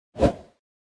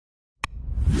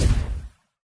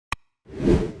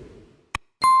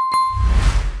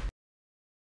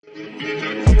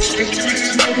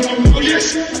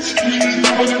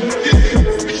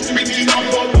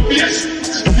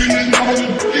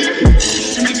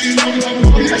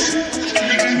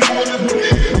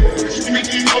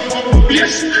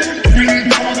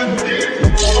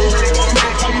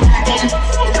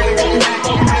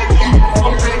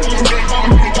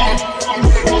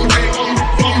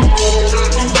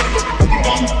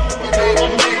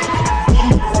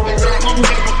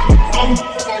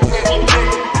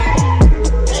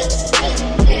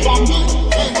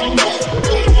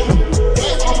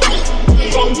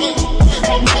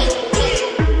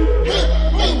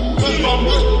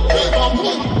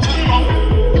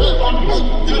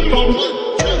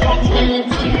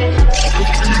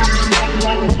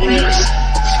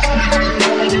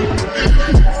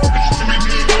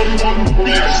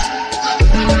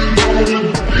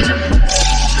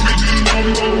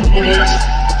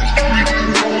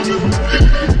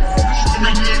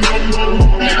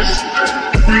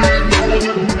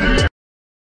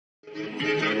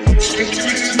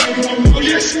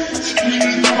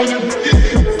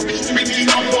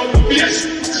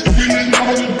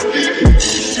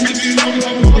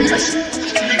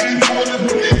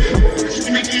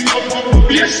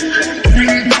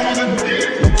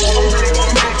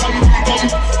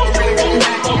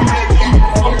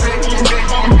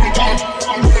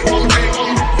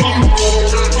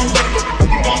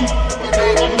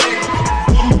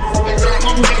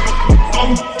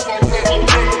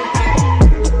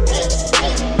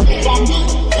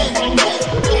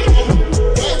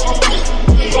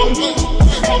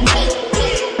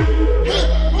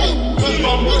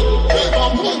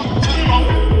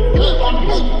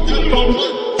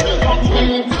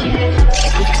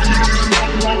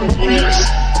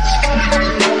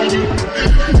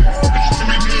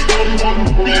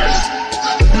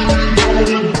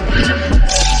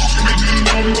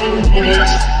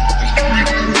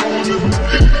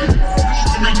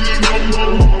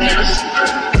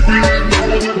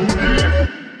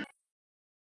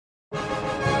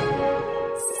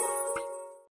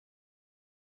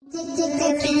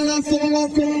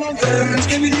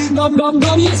Skibidi bum bum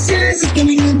bum, yes yes.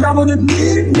 Skibidi bum on the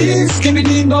beat beat.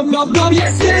 Skibidi bum bum bum,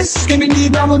 yes yes.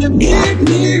 Skibidi bum on the beat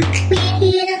beat. We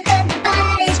here to hurt the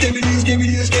body. Skibidi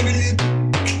skibidi skibidi.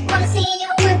 Wanna see you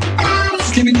work your body.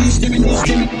 Skibidi skibidi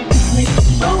skibidi.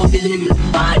 Oh, feeling the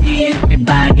body,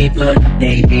 everybody put up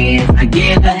their hands. I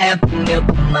give a half a milk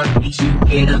for my feet, you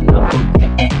get a couple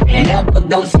and up, but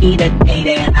don't see the day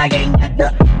that I ain't got the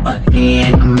upper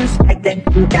hand. I'm respected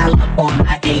from California,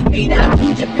 I ain't made out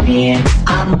in Japan.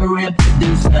 I'm a real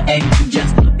producer and you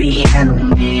just a piano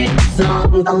man.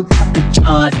 Songs on top the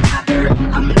charts, I heard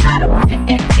I'm not a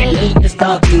fan. They just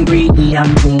talking greedy,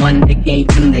 I'm the one that gave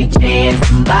them their chance.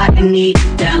 Somebody need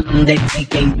to tell them that they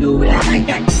can't do it like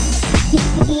I can.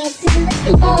 Here to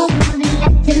the floor, moving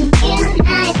left to the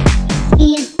right.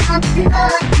 Here on the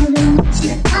floor, moving with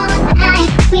you all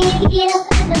night. We here to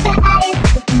hurt the body.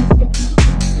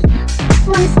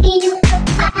 Wanna see you work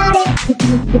your body.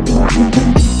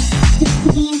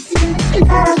 Here to the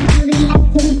floor, moving left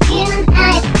to the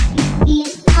right.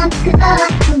 Here on the floor,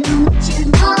 moving with you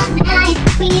all night.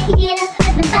 We here to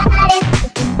hurt the body.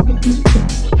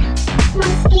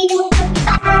 Wanna see you work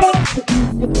your body.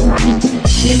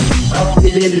 Oh,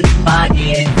 feeling the body,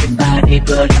 everybody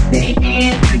put up their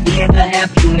hands. I give a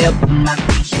half a milk for my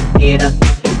feet, you get a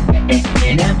couple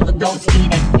and never don't see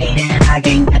that day that I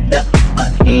ain't got the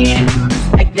upper hand.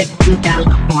 Respected from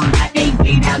California, I ain't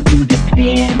made out to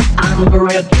Japan. I'm a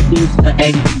real producer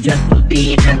and you just a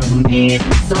piano man.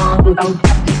 Songs on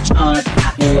top the charts, I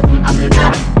heard I'm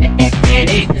not a fan.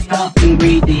 They just talking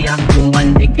greedy, I'm the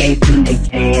one that gave them their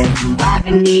chance.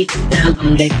 Somebody need to tell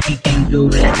them that they can't do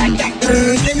it like I can.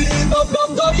 Skibidi bum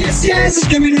bum bum, yes yes.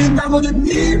 Skibidi bum on the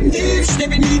beat beat.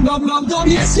 Skibidi bum bum bum,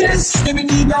 yes yes.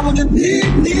 Skibidi bum on the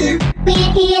beat beat. We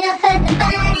here to hurt the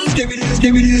body. Skibidi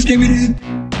skibidi skibidi.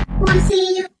 Wanna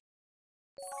see you.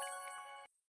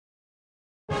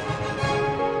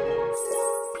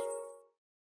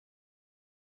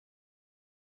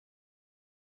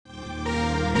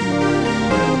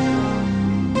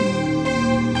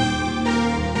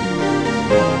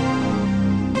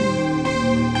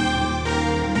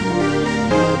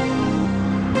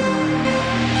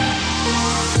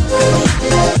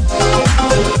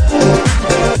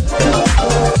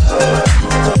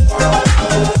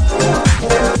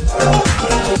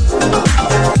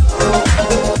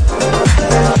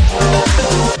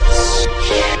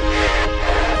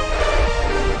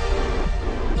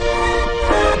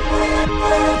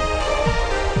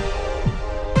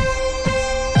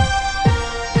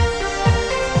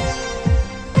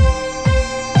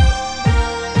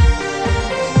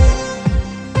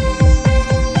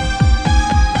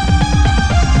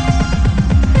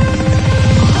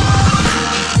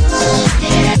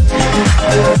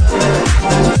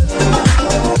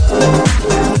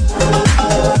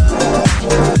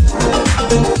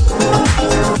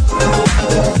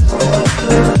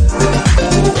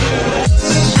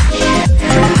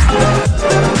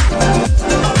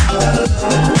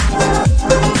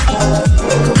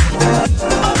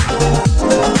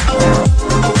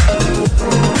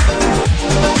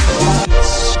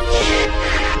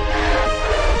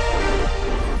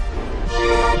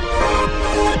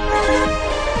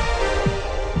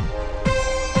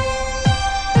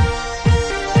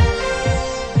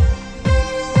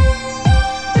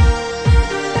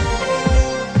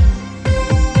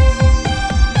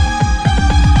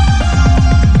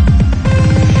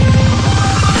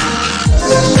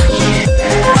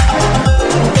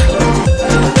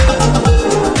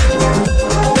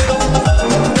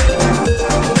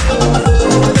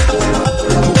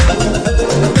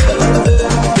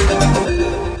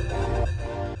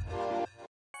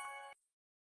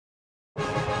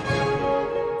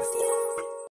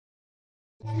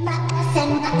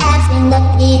 in the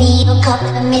video called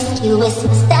promiscuous.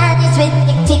 My style is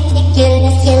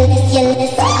ridiculous.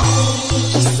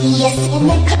 You see us in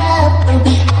the club, we'll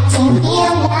be acting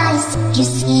real nice. You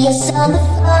see us on the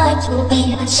floor, you'll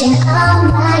be watching all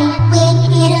night. We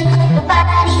ain't here to hurt your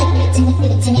body. Give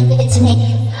it to me.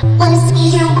 Wanna see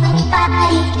you on your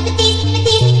body. Give it.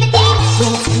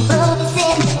 When some boys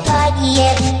in the party,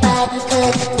 everybody put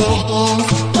up their hands.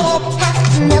 Get hot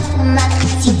milk from my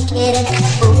kids, you get a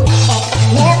couple.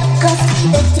 Never gonna see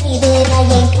the day that I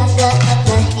ain't got the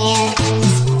upper hand.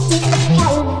 Stick to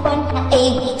California,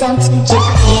 way down to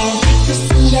Japan. You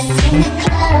see us in the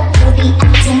club, we'll be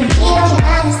acting real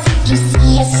nice. You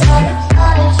see us on the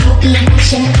floor, you'll be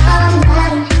watching all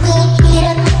night. We ain't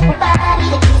here to hurt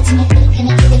nobody.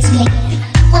 Give it to me.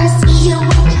 Wanna see you on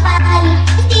your body.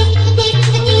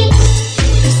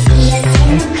 You see us in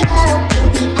the club, we'll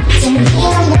be acting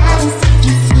real nice.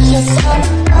 You see us on the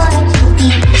floor, you'll be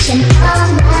watching all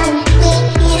night. We ain't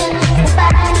here to hurt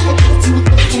nobody.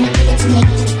 Give it to me.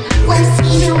 Wanna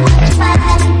see you on your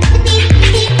body.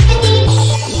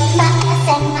 My ass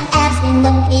and my abs in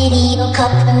the video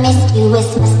called promiscuous.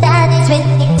 My style is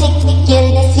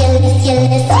ridiculous.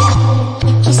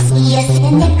 You see us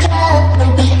in the club,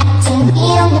 we'll be acting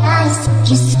real nice.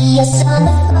 You see us on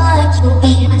the floor, you'll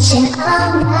be watching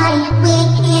all night. We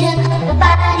ain't here to hurt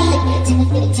nobody.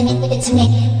 Give it to me.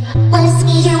 Wanna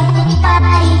see you on your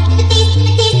body.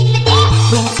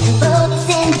 When some boys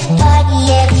in the party,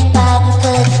 everybody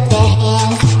put up their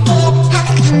hands. Get hot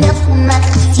milk from my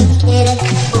kids, you get a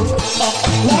couple.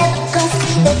 Never gonna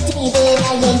see the day that I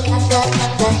ain't got the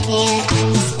upper hand.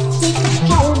 Stick to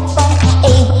California,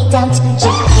 way down to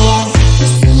Japan. You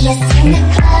see us in the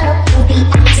club, we'll be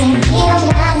acting real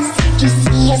nice. You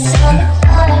see us on the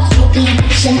floor, you'll be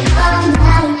watching all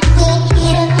night. We ain't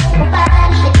here to hurt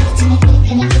nobody.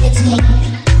 Give it to me.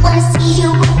 Wanna see you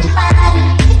on your body.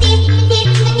 You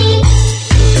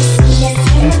see us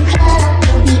in the club,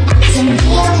 we'll be acting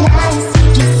real nice.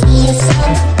 You see us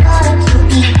on the floor, you'll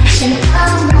be watching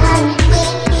all night. We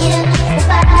ain't here to hurt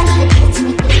nobody.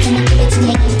 Give it to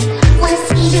me. Wanna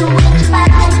see you on your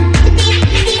body.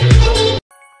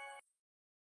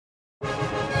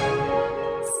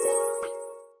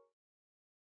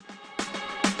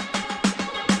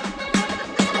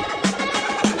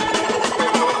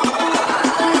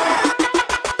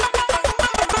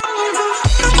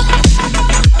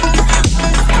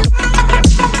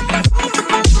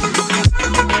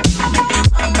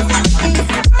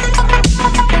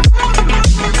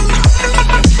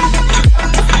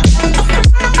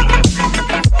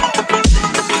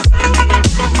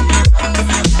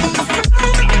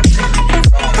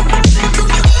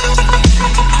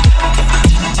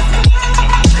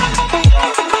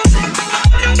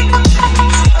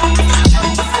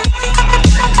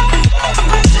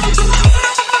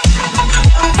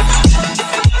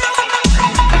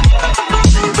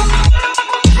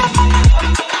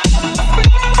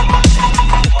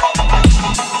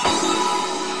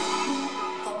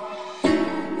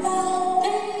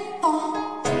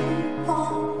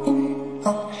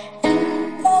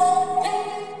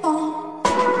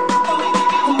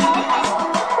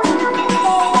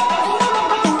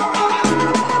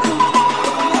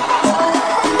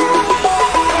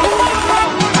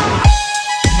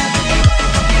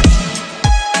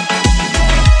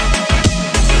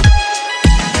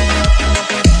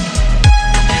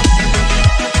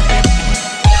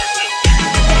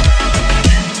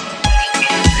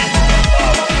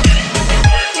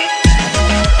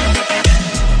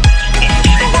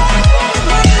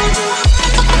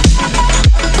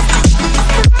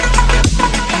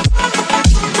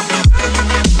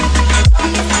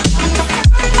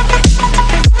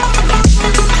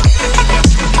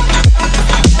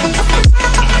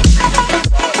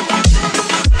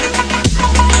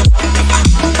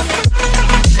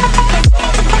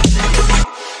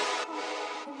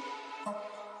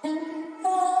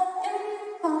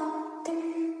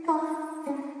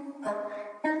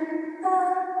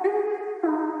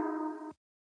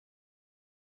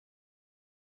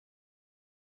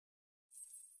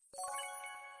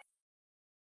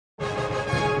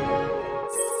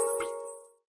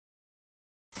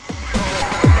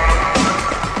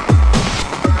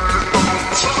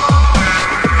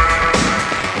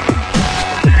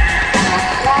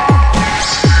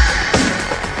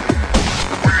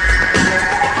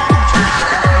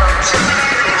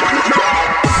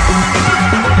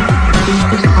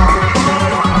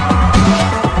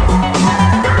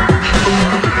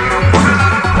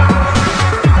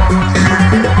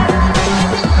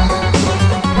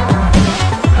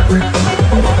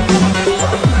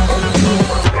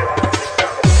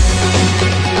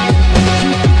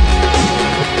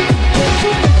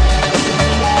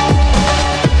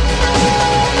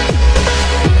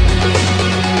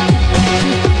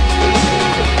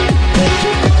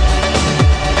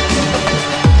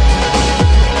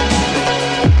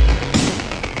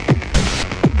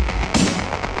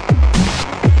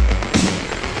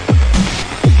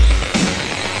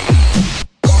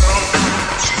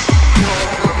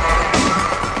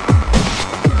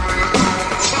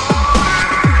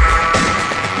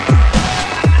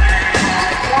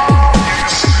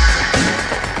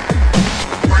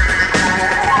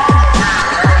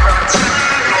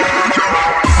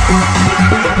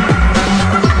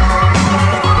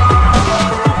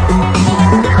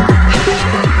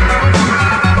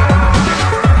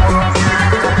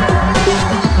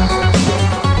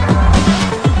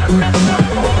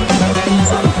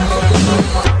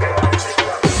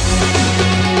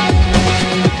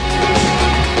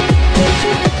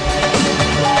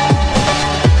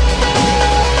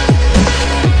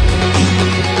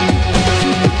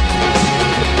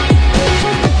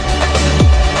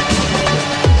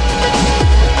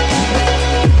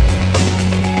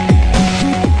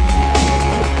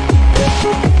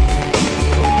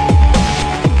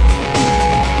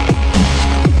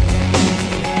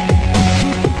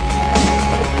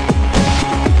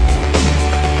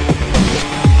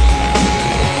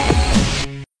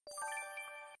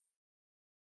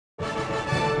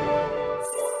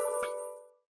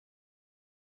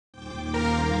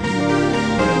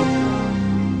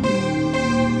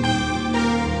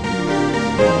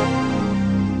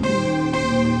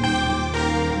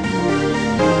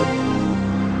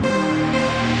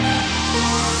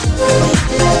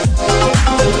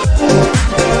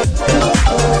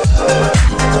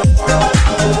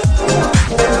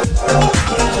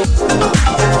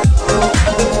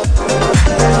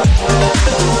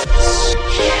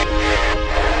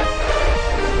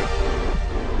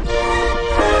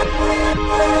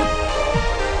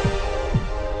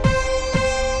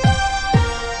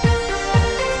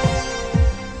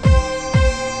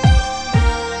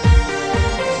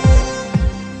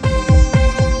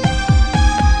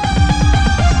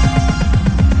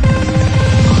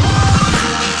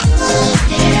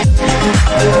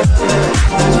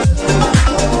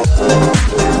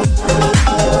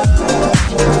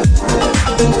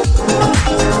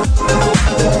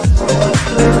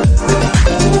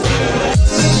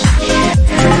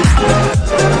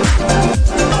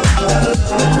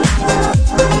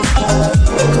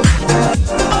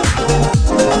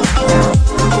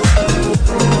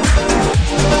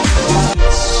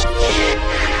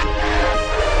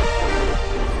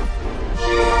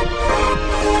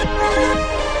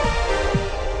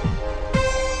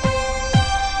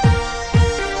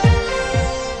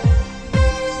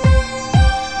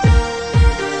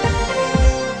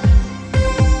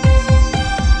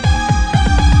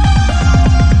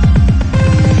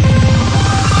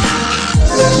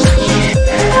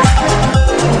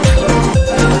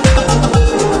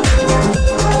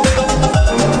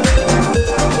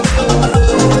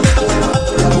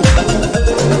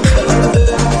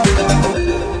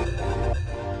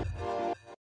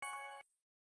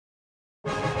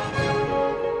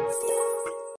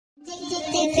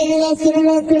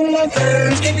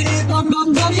 Skibidi bum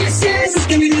bum bum, yes yes.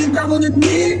 Skibidi bum with the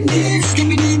beep beep.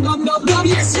 Skibidi bum bum bum,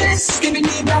 yes yes.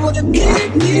 Skibidi bum with the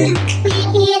beep beep.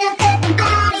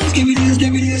 Skibidi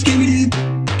skibidi skibidi.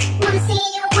 Wanna see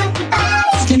you work your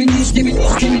body. Skibidi skibidi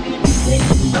skibidi.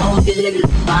 Don't get a little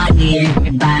body,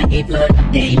 everybody put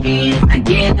up their hands. I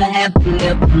give a half a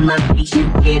lip on my feet, you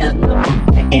get up.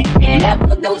 And I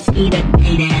put those feet at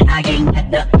me, that I ain't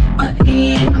got the upper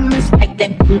hand. I'm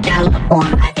respected from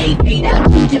California, I ain't paid out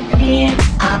from Japan.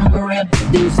 I'm a real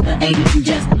producer, ain't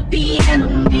just a piano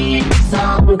man.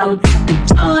 Song don't take the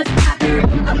charge, I heard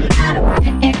them, I'm not a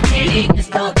fan. Niggas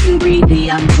talking greedy,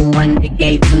 I'm the one that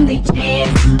gave them the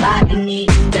chance. Somebody need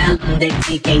to tell them that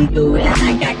they can't do it like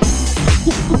I can.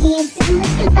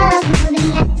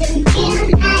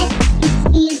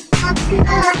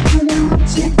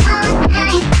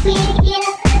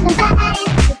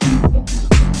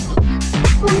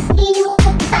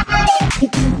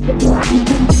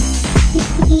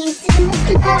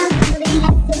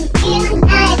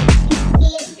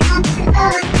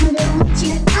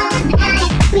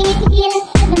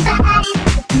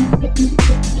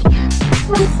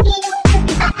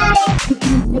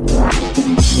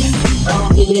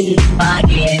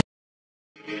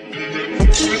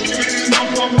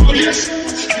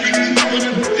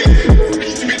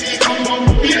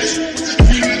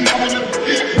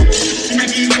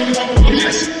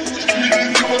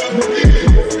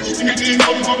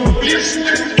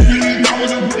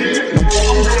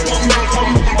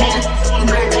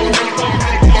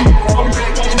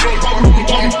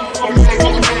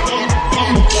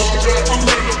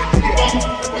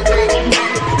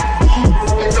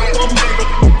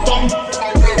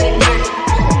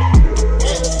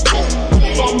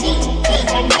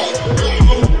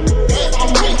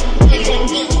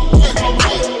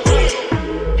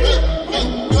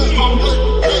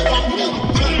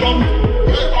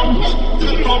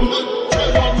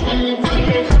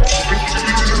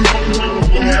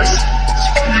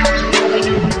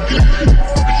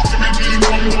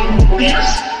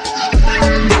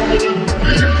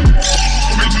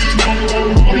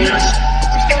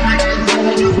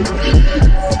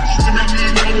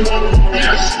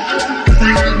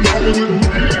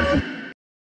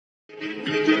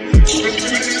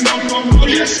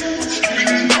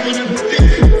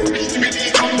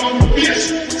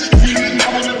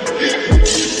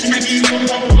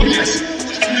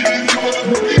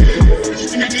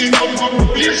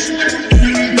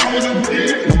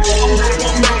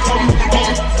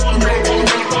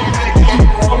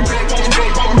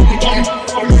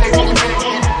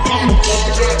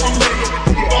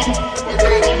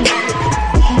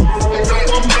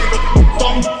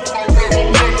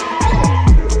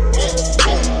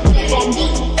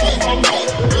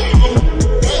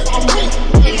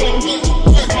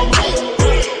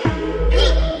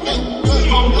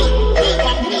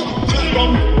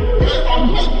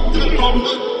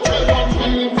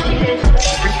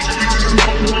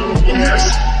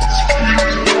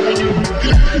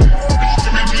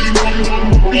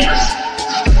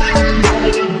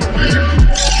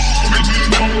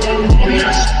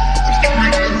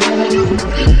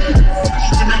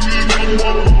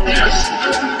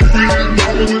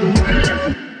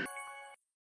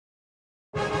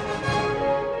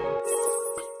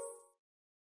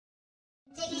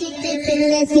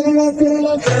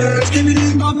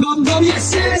 Skibidi bum bum bum,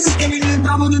 yes yes. Skibidi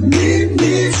bum on the beep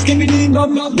beep. Skibidi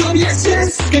bum bum bum, yes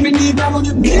yes. Skibidi bum on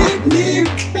the beep beep.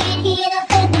 We're here to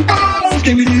put the body.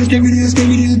 Skibidi skibidi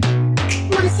skibidi.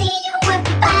 Wanna see you work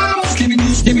your body. Skibidi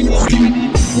skibidi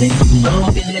skibidi.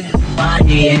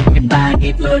 Party,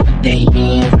 everybody put up their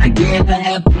hands. I give a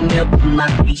half a meal for my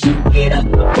feet, you get up.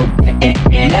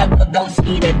 And ever gon'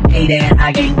 see the day that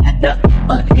I ain't got the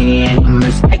upper hand. I'm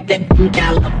respected from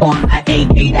California, I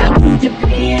ain't paid out to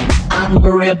Japan. I'm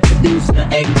a real producer,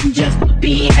 and you just a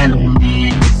piano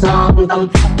man. The songs on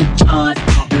top the charts,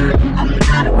 girl, I'm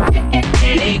not a fan.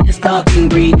 They just talking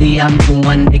greedy, I'm the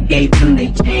one that gave them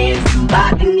their chance.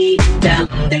 Somebody need to tell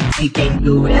them that they can't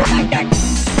do it like I can.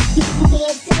 You can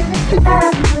get to the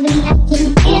club, know that I can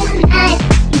feel nice.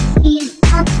 You see it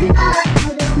all the love,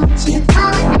 know that I want you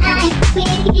all night.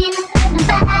 We're here to put the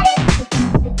body.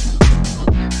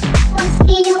 Wanna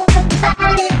see you work your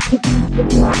body. You can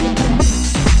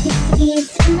get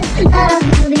to the club,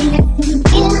 know that I can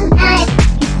feel nice.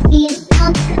 You see it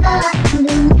all the love, know that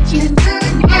I want you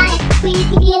all night. We're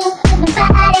here to put the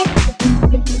body.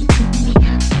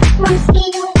 Wanna see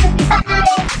you work your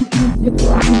body.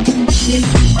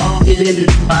 In the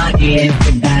party,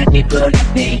 everybody put up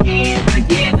their hands. I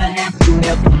give a half to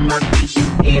help for my feet, you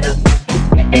get up.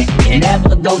 And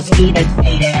never gon' see the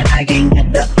day that I ain't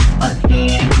got the upper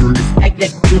hand. I'm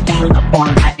respected from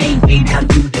California, I ain't paid out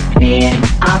to Japan.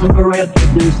 I'm a real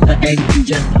producer, and you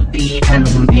just a piano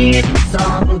man.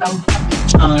 Songs on top the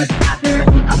charts, I heard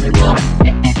them, I'm the one.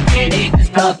 And they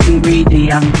just talking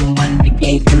greedy, I'm the one that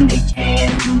gave them their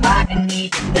chance. Somebody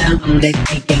need to tell them that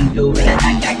they can't do it like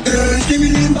I can.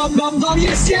 Skibidi bum bum bum,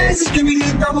 yes yes. Skibidi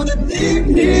bum on the beep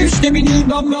beep. Skibidi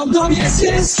bum bum bum, yes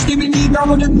yes. Skibidi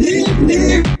bum on the beep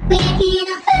beep. We're here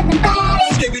to put the body.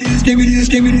 Skibidi skibidi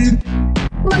skibidi.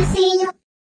 Wanna see you.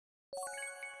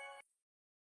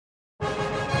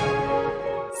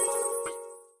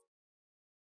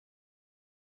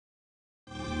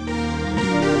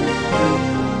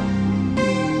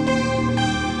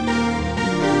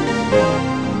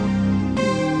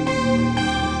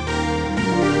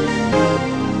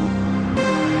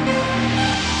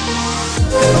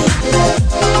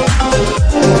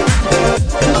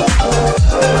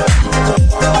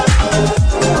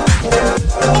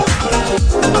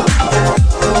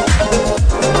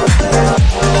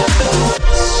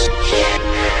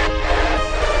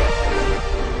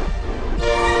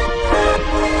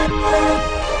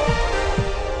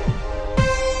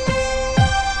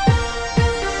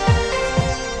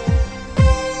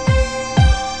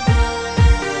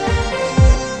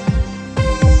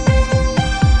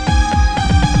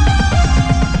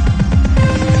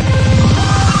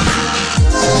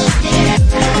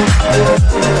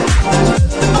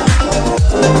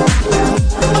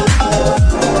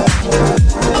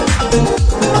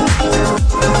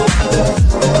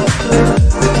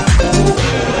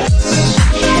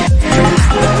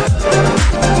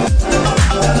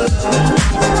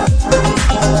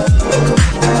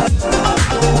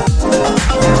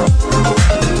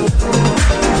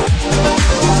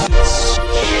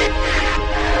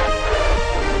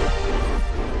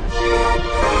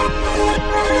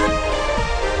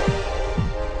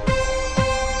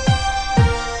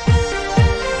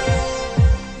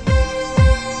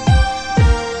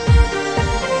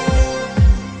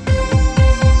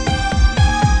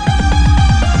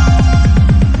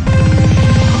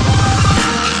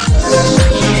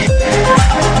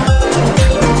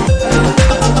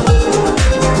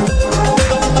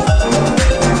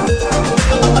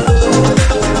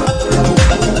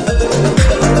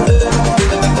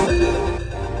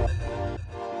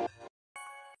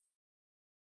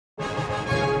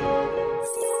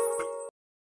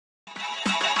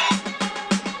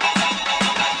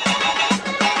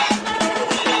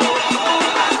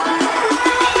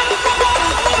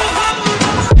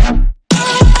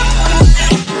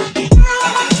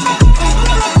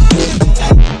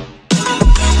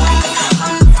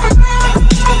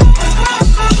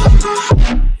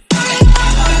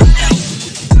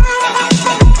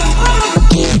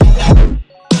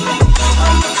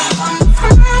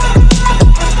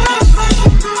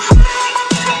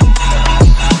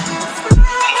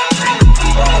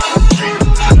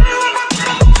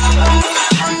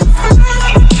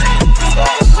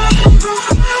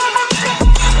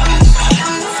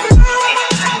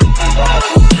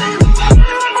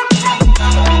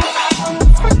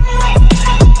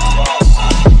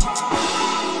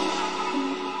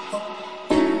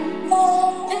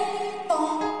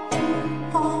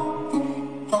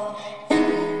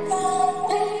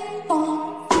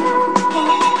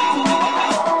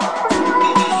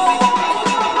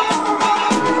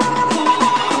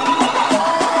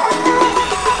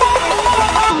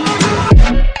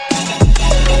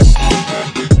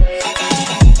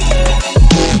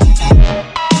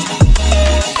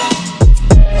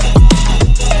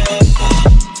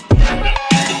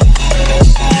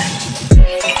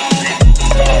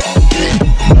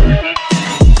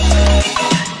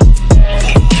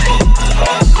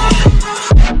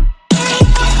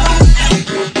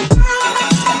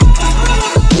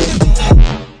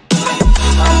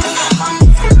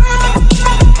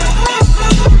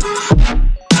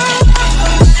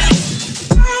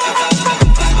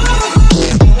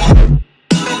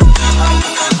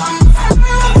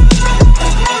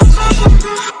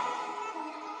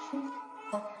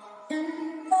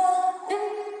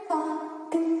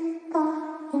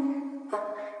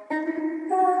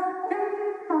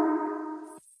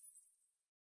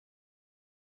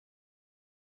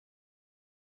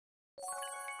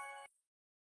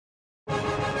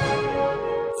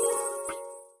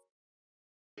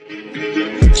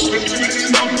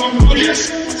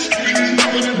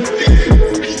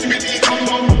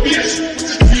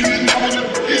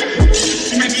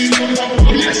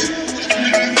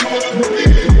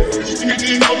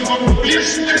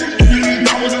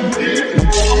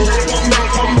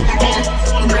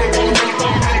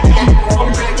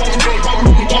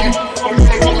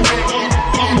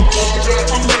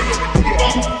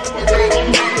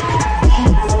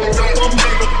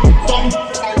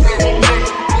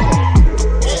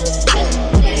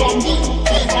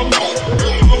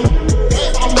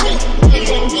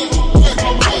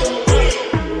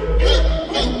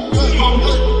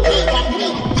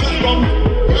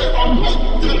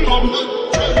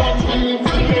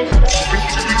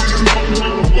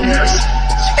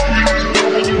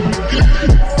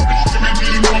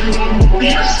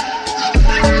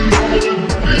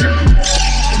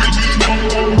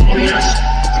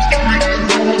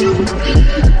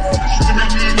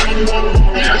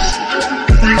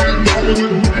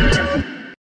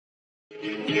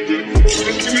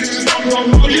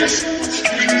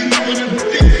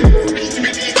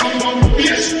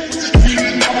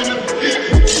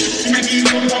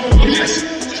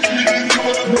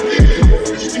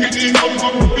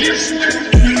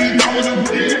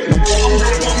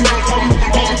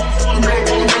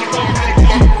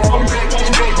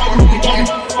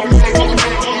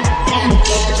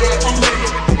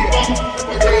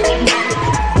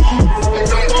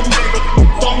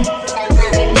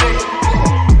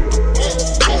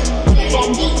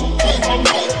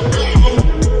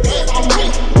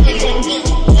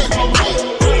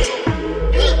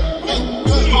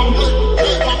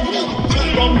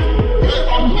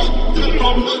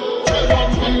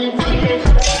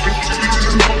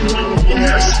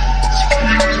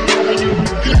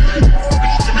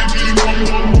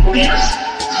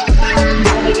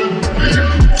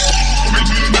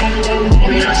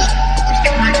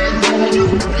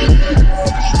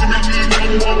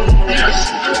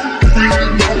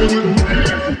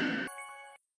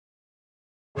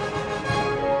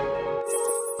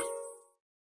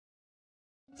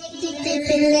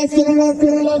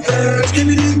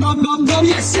 Skibidi bum bum bum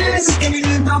yes yes.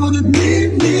 Skibidi bum on the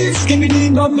beep beep.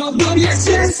 Skibidi bum bum bum yes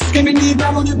yes. Skibidi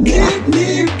bum on the beep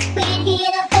beep. We're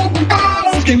here to fit the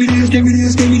body. Skibidi skibidi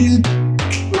skibidi.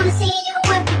 Wanna see you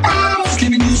work the body.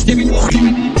 Skibidi skibidi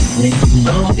skibidi.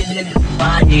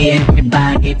 Body,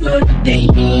 everybody put up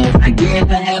their hands. I give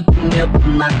a happy meal for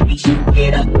my feet. You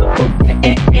get up,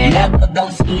 and ever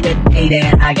don't see the day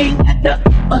that I ain't got the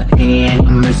upper hand.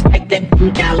 I'm respected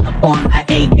from California, I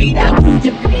ain't out from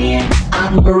Japan.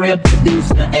 I'm a real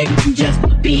producer, and just a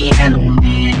piano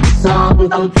man. The songs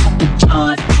don't top the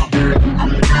charts, girl,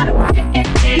 I'm not a fan.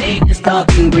 They just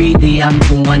talking greedy, I'm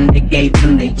the one that gave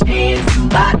them their chance.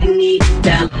 Somebody need to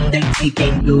tell them that they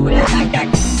can't do it like I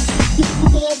can. You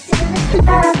can get to the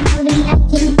club, moving like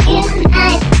you feel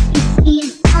nice. You see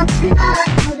it all the love,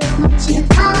 moving with you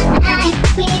all night.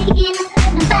 We're here to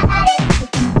fit the body.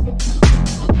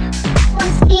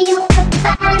 Wanna see you work the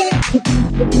body.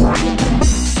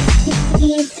 You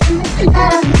see it to the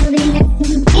club, moving like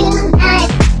you feel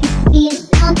nice. You see it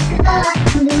all the love,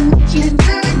 moving with you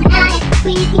all night.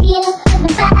 We're here to fit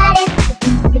the body.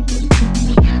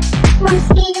 Wanna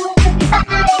see you work the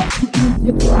body.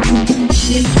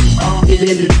 Oh,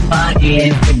 body,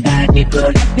 everybody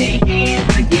put up their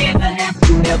hands. I give a half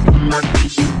to help on my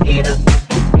feet. You get up,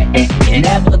 and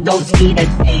never don't see the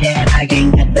day that I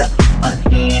ain't got the upper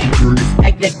hand. I'm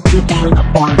respected from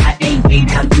California, I ain't way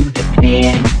down to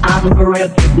Japan. I'm a real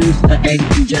producer, and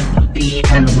you just a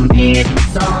piano man.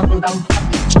 Songs don't top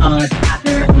the charts, I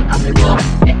heard I'm the one.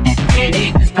 And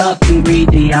they just talking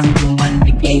greedy, I'm the one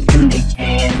that gave them their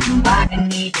chance. Somebody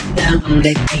need to tell them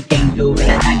that they can't do it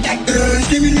like I can.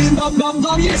 Skibidi bum bum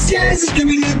bum yes yes.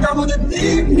 Skibidi bum on the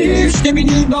beep beep.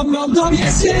 Skibidi bum bum bum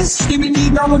yes yes.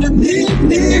 Skibidi bum on the beep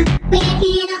beep. We're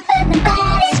here to fit the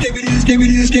body. Skibidi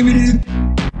skibidi skibidi.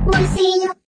 Wanna see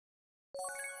you.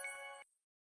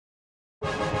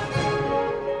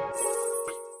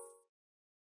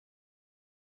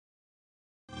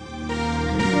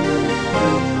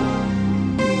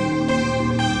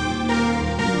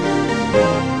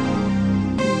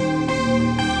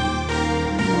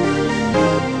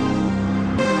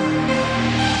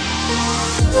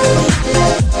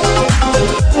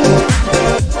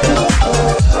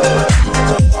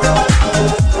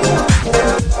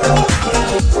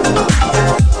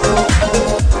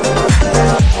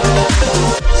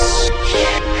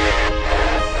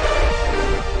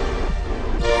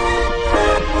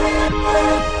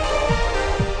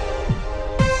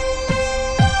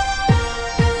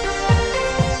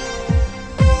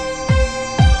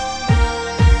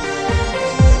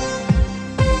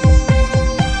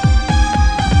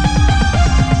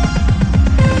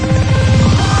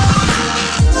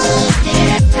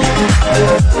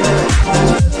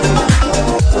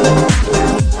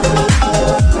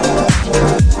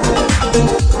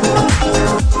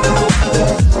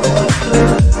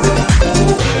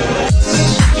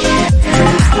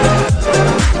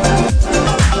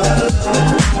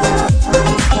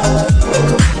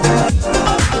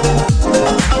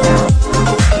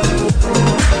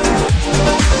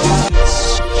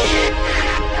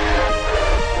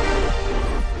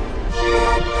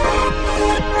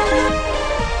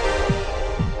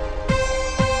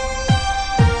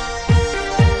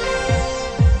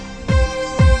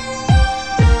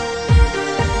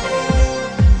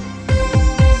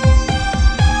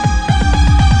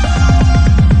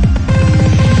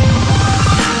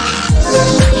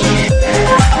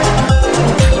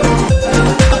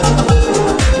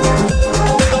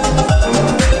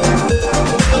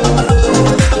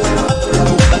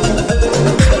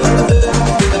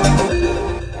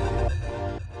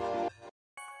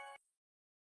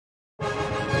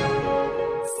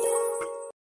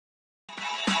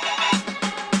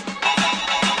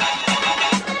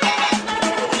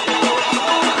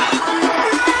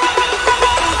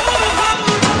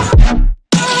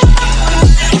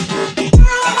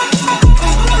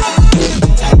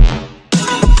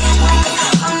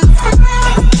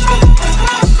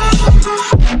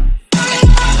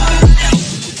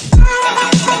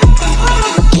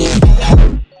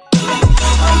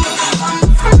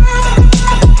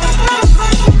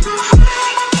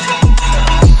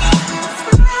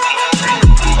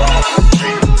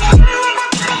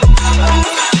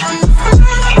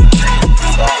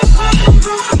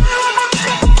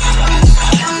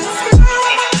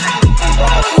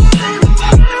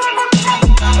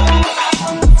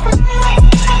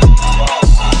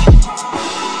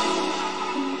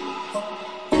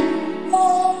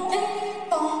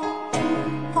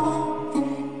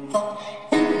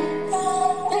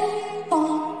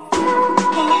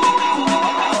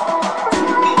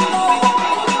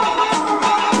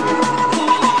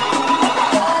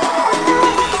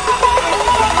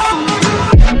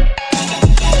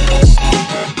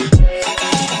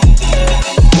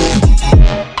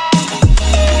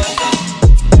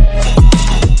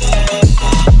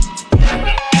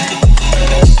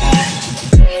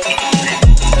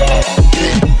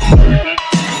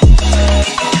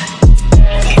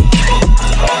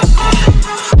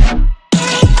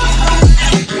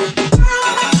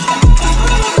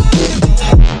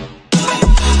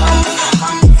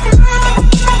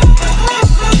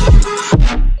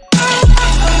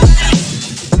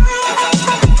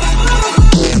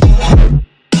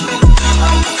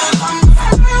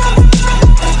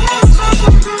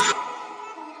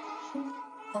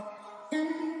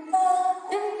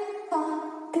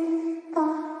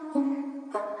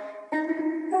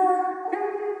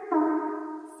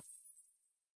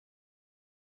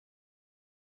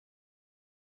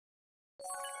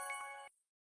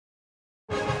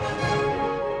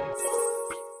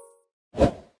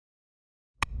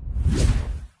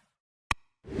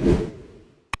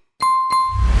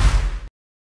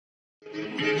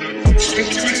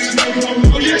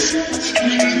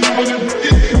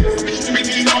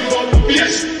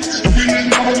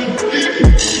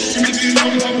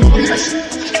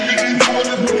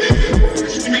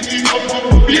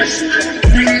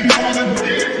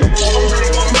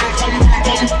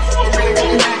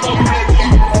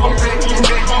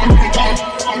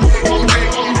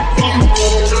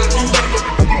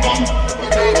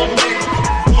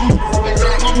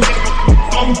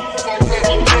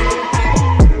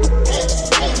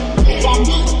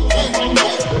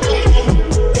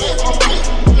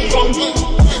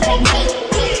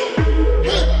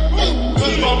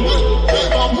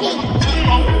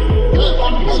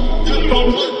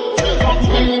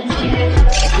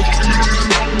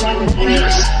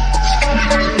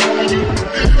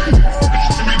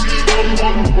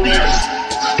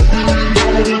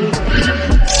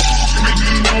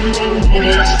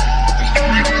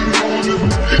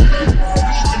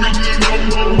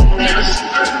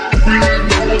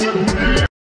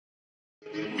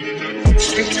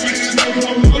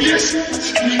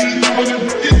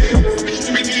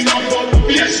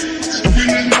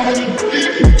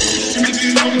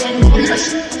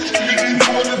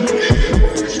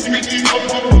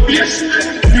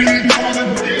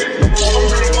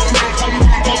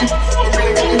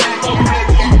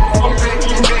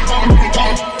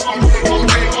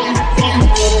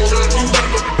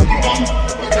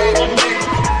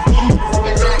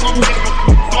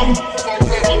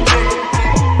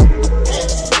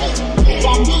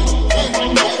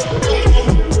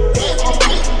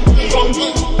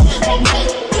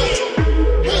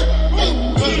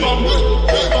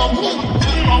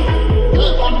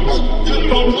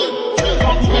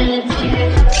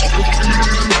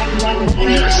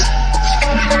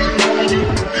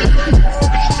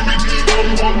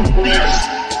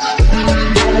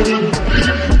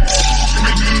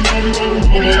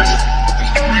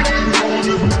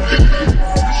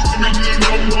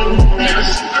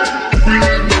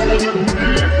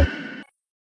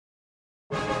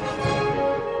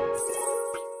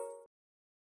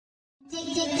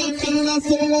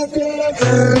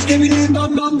 Skibidi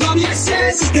dum dum dum, yes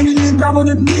yes. Skibidi dum on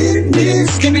the beep beep.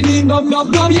 Skibidi dum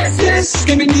dum dum, yes yes.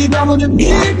 Skibidi dum on the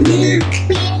beep beep.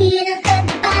 We here to hurt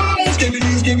the body.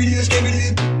 Skibidi skibidi skibidi.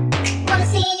 Wanna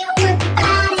see you work the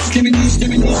body. Skibidi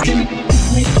skibidi skibidi.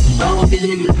 Oh,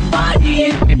 feeling the body,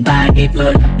 everybody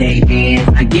put up their hands.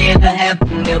 I get a half a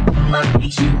milk on my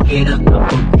feet, you get a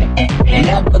couple and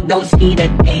up, don't see the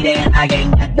day that I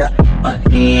ain't got the upper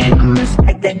hand. I'm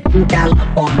respected in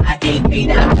California, I ain't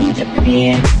paid out in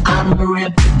Japan. I'm a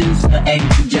real producer and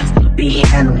you just a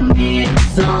piano man.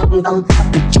 Songs don't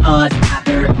top the charts, I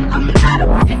heard I'm not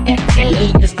a fan. And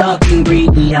they just talking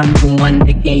greedy, I'm the one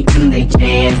that gave them their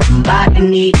chance. Somebody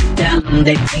need to tell them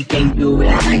that they can't do it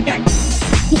like I can.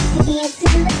 Here's to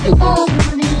the floor,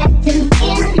 moving left to the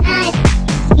night.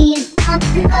 Here's on the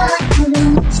floor,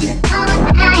 moving all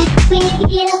night. We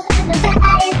here to hurt the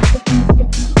body.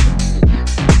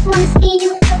 Wanna see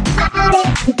you work the body.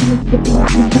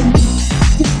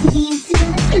 Here's to the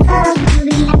floor,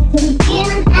 moving left to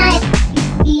the night.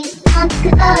 Here's on the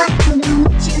floor,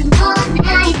 moving all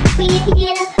night. We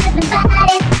here to hurt the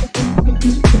body.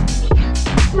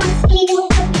 Wanna see you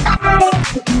work the body.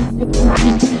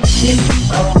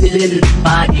 Oh, feeling the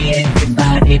body,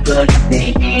 everybody put up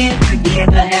their hands. I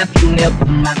get a half a milk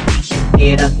on my feet, you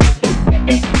get a couple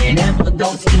and never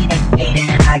don't see that day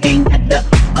that I ain't got the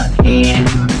upper hand.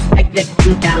 I'm respected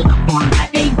in California, I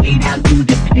ain't paid out to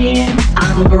Japan.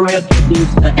 I'm a real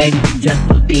producer and you just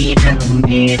a piano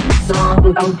man.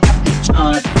 Songs don't top the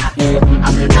charts, I heard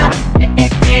I'm not a fan.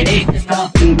 And they just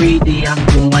talking greedy, I'm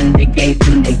the one that gave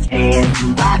them their chance.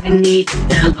 Somebody need to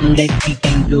tell them that they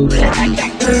can't do it like I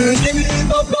can. Skibidi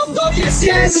dum dum dum, yes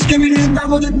yes. Skibidi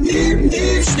dum on the beep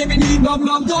beep. Skibidi dum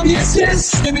dum dum, yes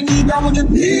yes. Skibidi dum on the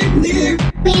beep beep.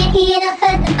 We here to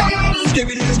hurt the body.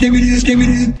 Skibidi skibidi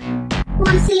skibidi.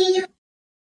 Wanna see you.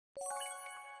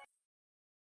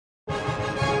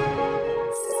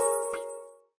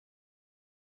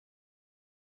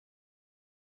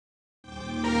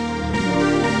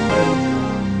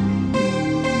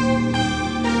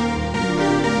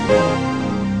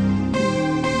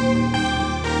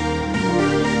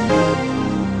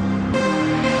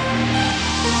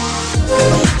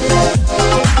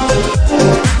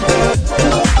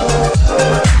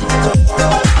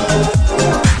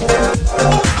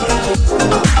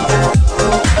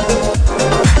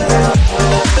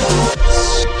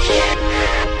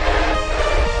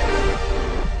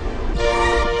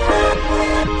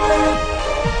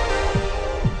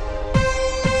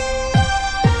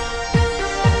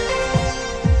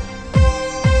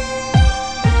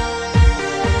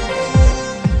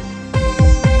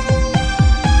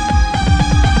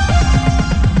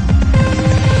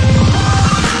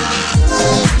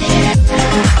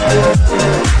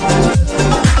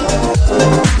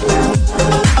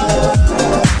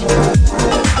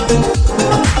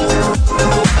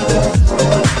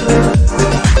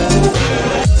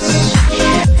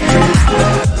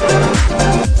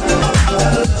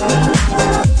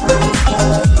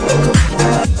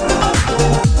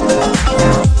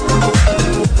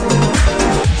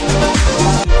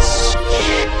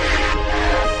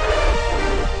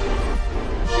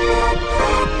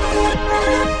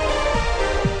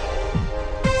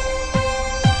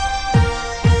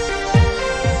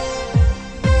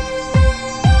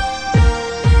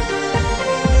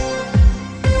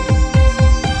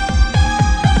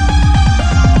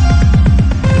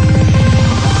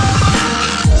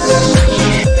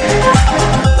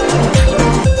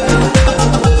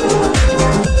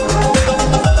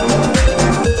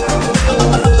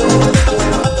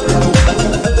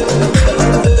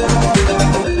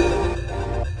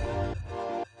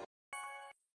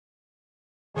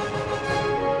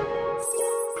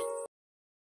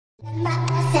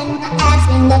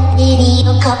 in the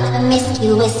video called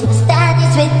promiscuous. My style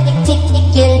is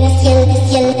ridiculous.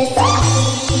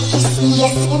 If you see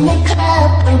us in the club,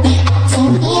 we'll be acting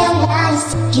real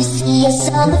nice. If you see us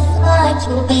on the floor,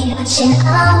 you'll be watching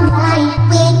all night.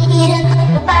 We ain't here to hurt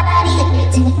your body.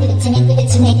 Give it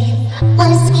to me.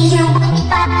 Wanna see you work your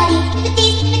body. Give it.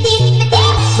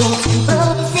 When some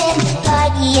bros in the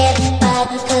party,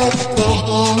 everybody put their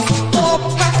hands. Get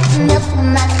half a milk from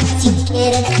my cookie,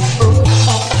 get a couple.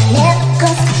 Never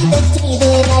gonna see the day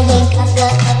that I ain't got the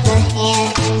upper hand.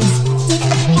 Stick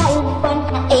to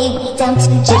California, baby, down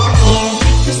to Japan.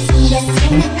 You see us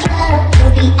in the club,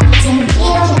 you'll be acting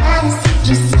real nice.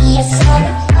 You see us on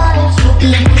the floor, you'll be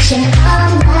watching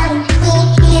all night. We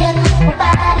ain't here to hurt your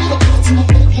body.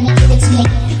 Give it to me.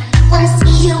 Wanna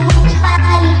see you work your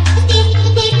body.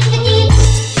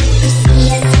 You see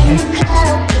us in the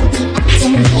club, you'll be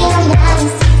acting real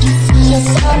nice. You see us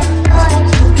on the floor,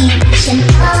 you'll be watching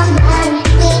all night.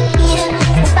 We ain't here to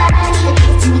hurt your body.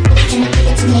 Give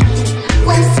it to me.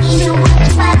 Wanna see you work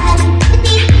your body.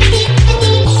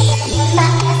 My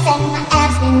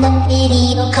ass in the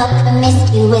video called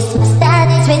promiscuous. My style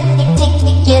is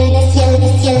ridiculous.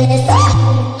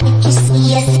 If you see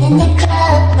us in the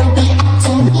club, we'll be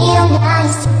acting real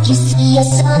nice. If you see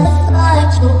us on the floor,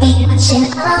 you'll be watching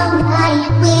all night.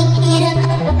 We ain't here to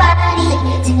hurt your body.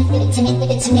 Give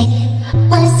it to me.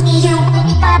 Wanna see you work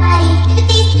your body.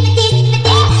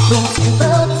 When some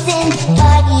bros in the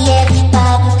party,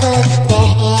 everybody put their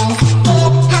hands.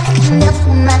 Get half a milk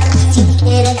from my cookie,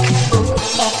 get a couple.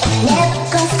 Never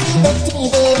gonna see the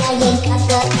day that I ain't got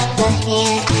the upper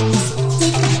hand.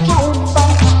 Stick to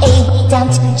California, way down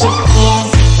to Japan.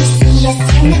 You see us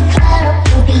in the club,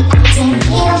 you'll be acting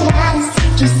real nice.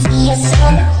 You see us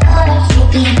on the floor,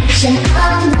 you'll be watching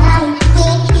all night. We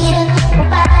ain't here to hurt your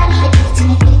body.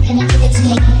 Give it to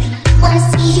me. Wanna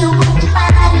see you work your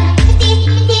body.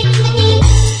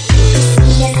 You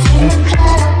see us in the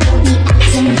club, you'll be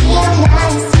acting real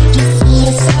nice. You see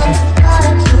us on the floor,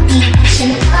 you'll be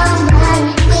watching all night.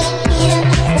 We ain't here to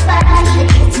hurt your body.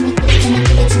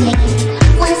 Give it to me.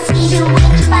 Wanna see you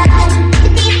work your body.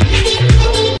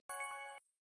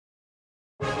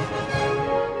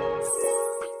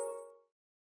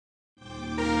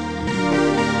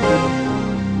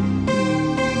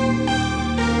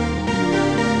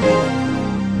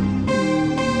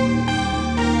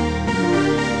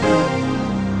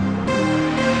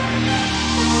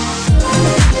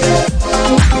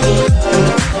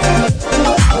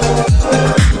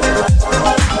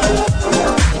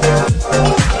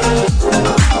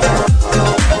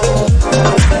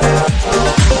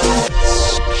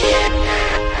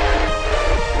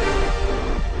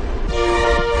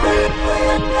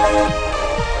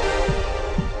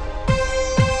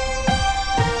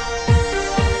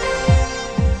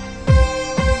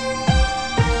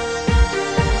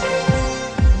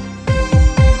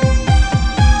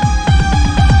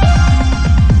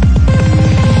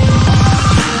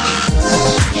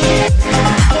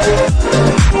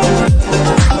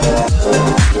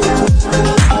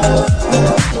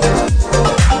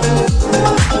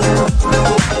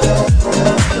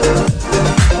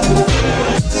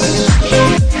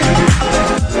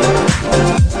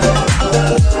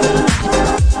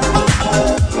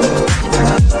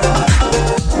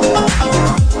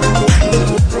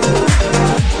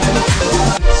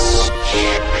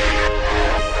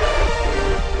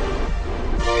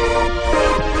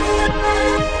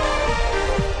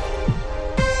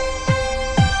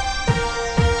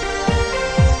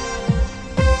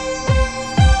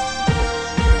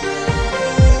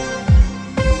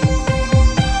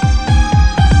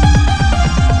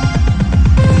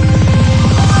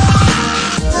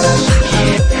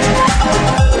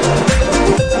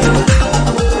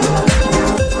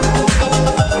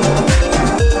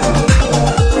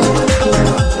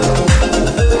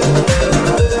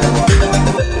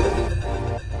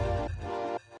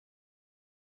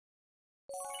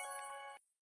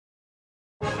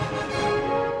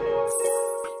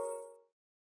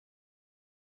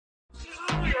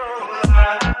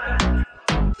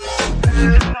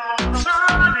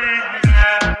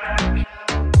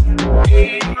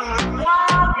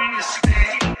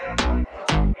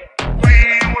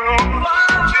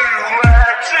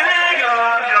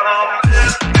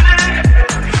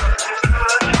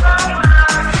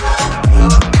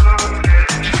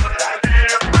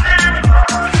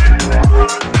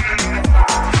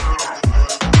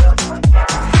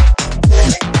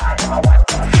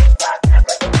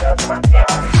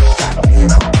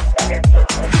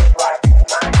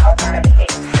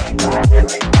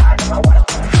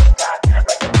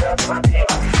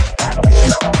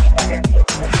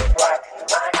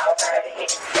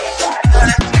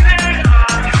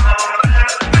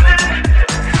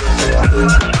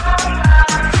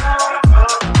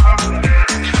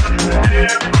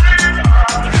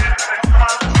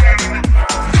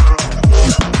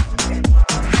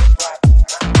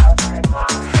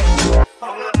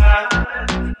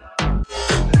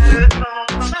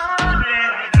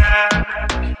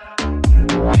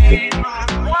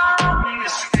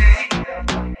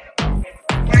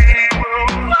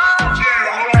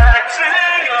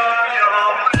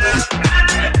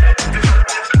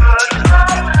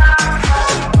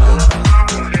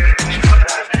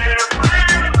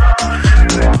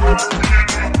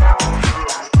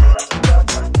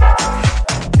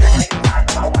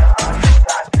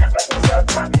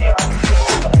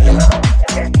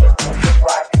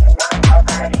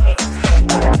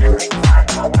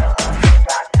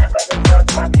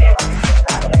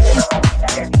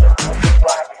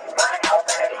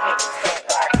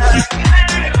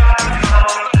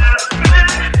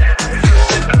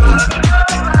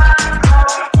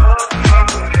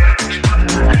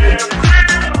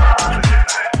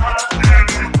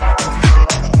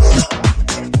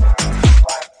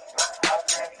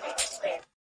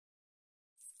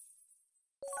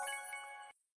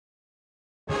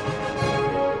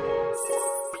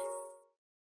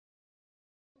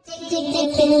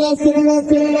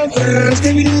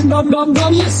 Skibidi bum bum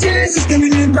bum, yes yes.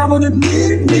 Skibidi bum on the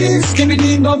beep beep.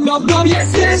 Skibidi bum bum bum,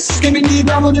 yes yes. Skibidi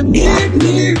bum on the beep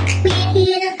beep. We're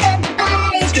here to hurt the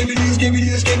body. Skibidi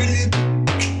skibidi skibidi.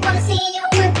 Wanna see you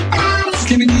work the body.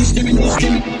 Skibidi skibidi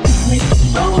skibidi.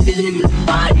 Roll in the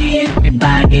body,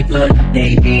 everybody put up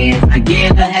their hands. I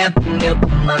give a half a meal for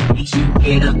my piece, you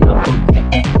get a couple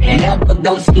and up,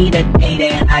 don't see the day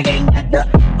that I ain't got the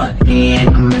upper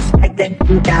hand. I'm respected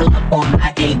from California,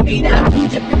 I ain't paid out from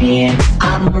Japan.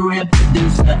 I'm a real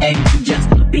producer and you just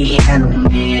a piano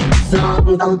man.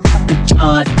 Songs on top the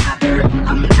charts, I heard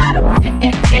I'm not a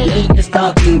fan. They just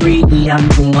talking greedy, I'm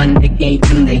the one that gave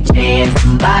them their chance.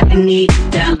 Somebody need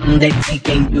to tell them that they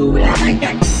can't do it like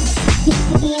I can.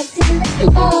 It's in the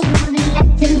floor, wanna let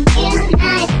them in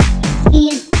tonight.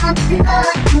 It's on the floor,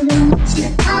 wanna watch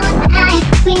it all night.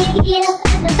 We're here to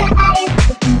hurt the body.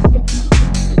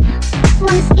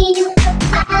 Wanna see you work the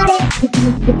body.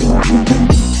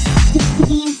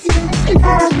 It's in the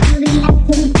floor, wanna let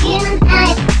them in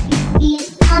tonight. It's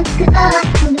on the floor,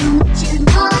 wanna watch it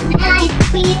all night.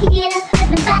 We're here to hurt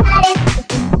the body.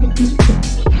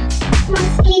 Wanna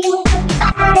see you work the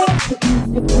body.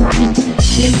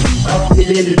 Roll in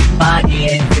the body,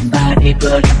 everybody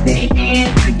put up their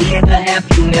hands. I give a half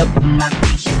a meal for my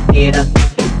piece, you get a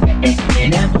couple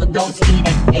and never don't see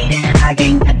that day that I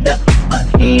ain't got the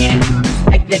upper hand. I'm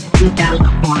respected from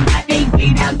California, I ain't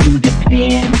paid out to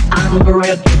Japan. I'm a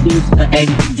real producer and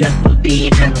you just a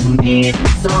piano man.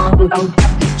 Songs on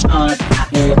top the charts, I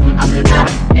heard I'm not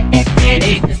a fan. And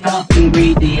they just talking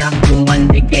greedy, I'm the one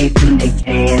that gave them their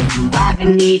chance. Somebody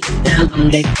need to tell them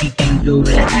that they can't do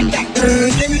it like I can.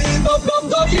 Skibidi bum bum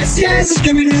bum, yes yes.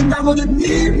 Skibidi bum on the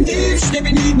beep beep.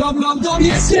 Skibidi bum bum bum,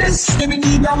 yes yes.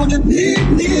 Skibidi bum on the beep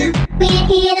beep. We're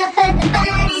here to hurt the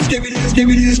body. Skibidi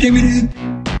skibidi skibidi.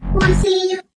 Wanna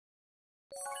see you.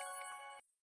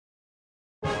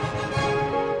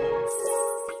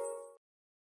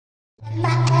 My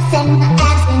ass and my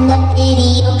abs in the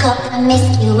video called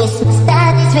promiscuous. My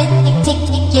style is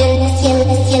ridiculous,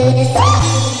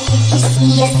 If you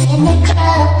see us in the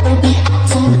club, we'll be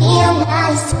acting real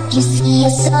nice. If you see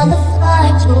us on the floor,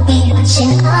 you'll be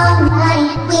watching all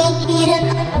night. We're here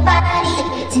to hurt the body.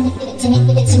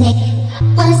 Give it to me.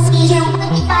 Wanna see you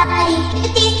work your body.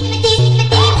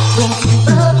 When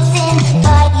everybody's in the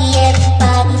party,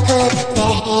 everybody put up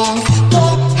their hands.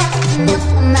 Get half a milk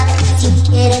for my piece, you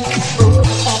get a couple.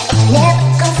 Never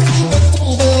gonna see the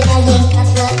day that I ain't got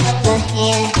the upper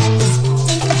hand. This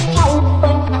is the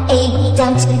California, A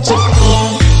down to Japan.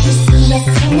 You see us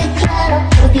in the club,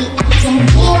 we'll be acting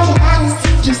real nice.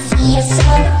 You see us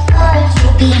on the floor,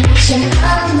 you'll be watching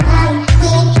all night.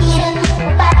 We're here to move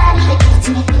your body.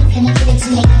 Give it to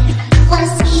me. Wanna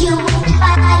see you move your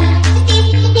body.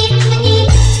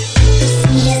 You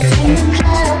see us in the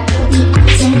club, we'll be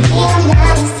acting real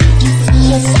nice. You see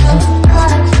us on the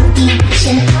floor, you'll be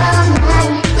watching all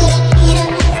night. We're here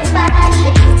to move your body.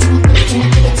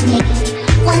 Give it to me.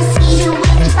 Wanna see you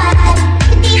move your body.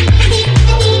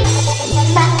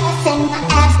 My ass and my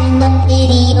abs in the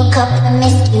video called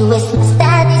promiscuous. My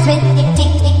style is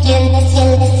ridiculous,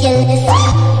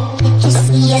 If you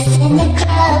see us in the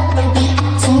club, we'll be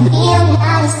acting real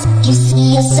nice. If you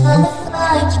see us on the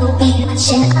floor, you'll be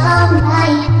watching all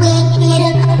night. We're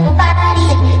here to hurt the body.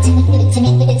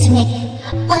 Give it to me.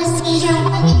 Wanna see you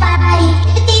work your body.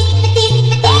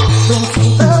 When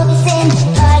everybody's in the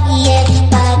party,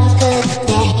 everybody put up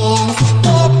their hands.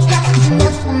 Get half a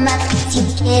milk for my piece, you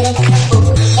get a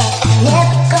couple. And I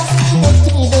never gonna see the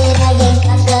day that I ain't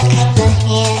got the upper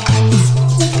hand. This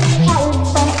is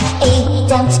California, A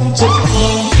down to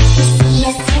Japan. You see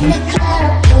us in the club,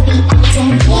 we'll be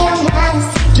acting real nice.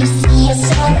 You see us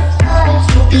on the floor,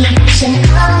 you'll be watching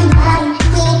all night.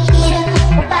 We're here to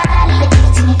move your body.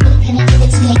 Give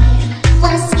it to me.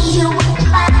 Wanna see you work your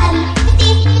body.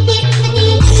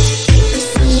 You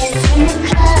see us in the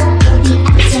club, we'll be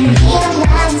acting real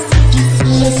nice. You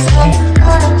see us on the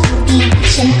floor, you'll be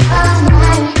watching all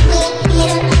night. We're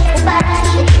here to move your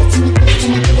body.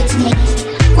 Give it to me.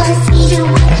 Wanna see you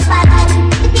work your body.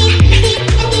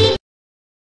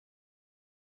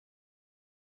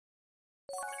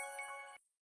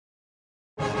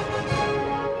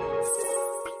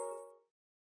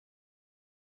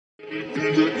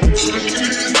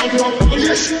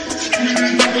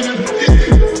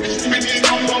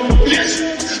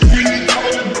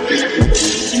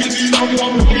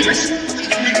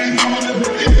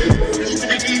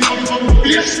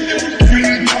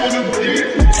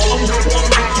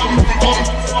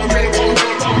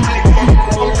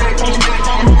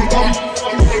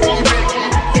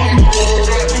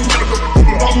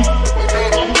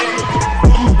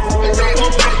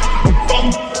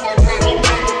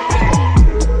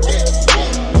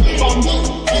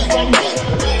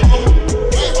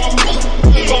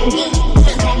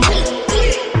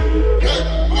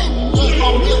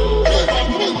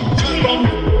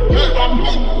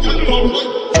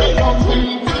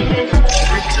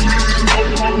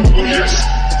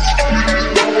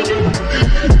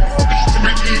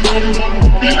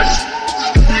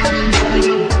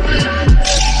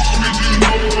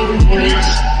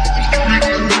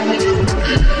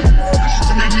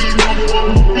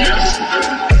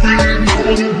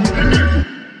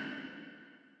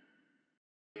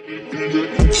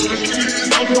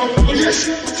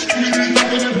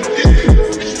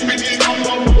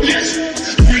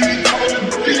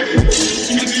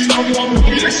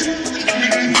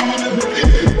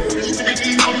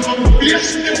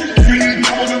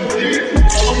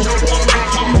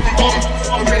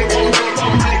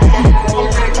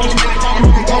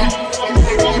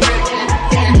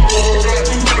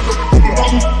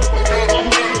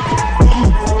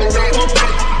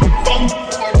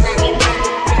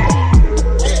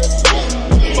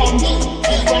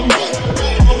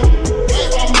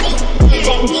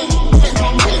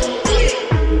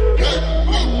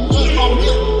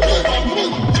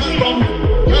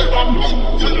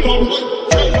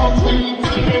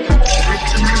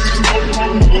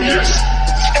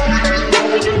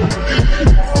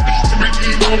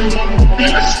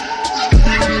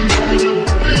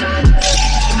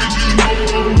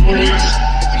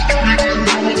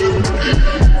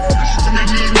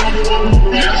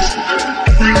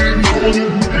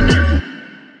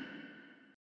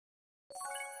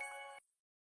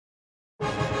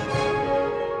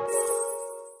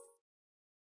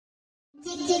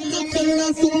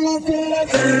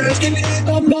 Skibidi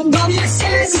bum bum bum, yes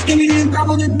yes. Skibidi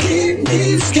bum the deep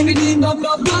deep. Skibidi bum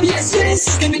bum bum, yes yes.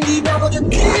 Skibidi bum the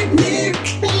deep deep.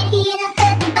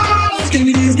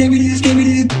 Skibidi skibidi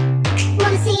skibidi.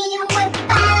 Wanna see you work your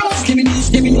body. Skibidi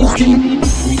skibidi skibidi.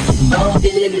 Oh,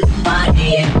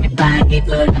 everybody, everybody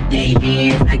put up their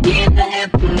hands. I get the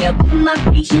happy up on my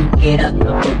feet, you get up,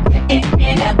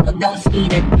 and I don't see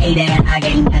the day that I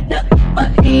ain't got the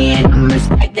upper hand. I'm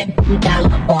respected from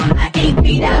California, I ain't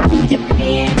paid out from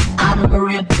Japan. I'm a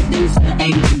real producer,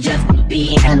 ain't just a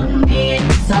piano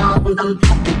man. Songs I'm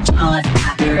fucking charged,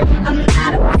 I heard I'm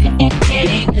not a fan. It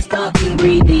ain't just talking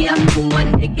greedy, I'm the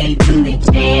one that gave them the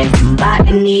chance.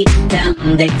 Somebody need to tell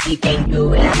them that they can't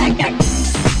do it like I can.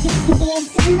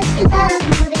 Dance in the club,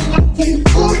 moving up to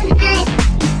the night.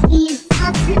 You see us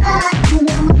dancing up, you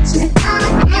know what you're all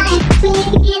night. We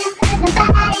ain't get up with the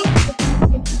body.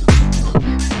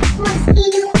 Wanna see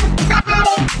you work your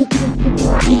body.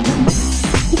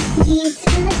 Dance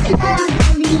in the club,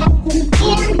 moving up to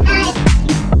the night.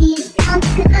 You see us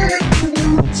dancing up, you know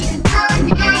what you're all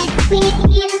night. We ain't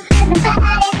get up with the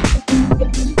body.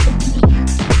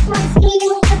 Wanna see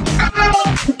you work your body.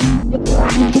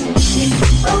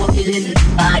 Oh,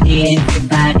 everybody,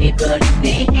 everybody put up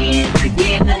their hands. I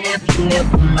give a happy meal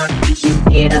for my feet, you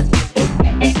get up.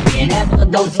 And I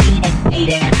don't see that day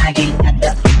that I ain't got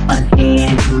the upper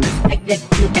hand. I'm respected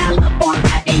from California,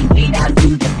 I ain't paid out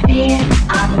to Japan.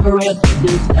 I'm a real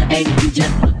producer, and you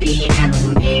just a piano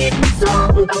man.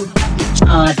 Songs I'm fucking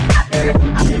charged, I heard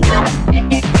I'm not a fan.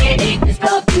 It ain't just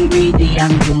talking greedy,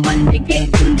 I'm the one that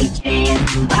gave them the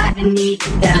chance. Somebody need to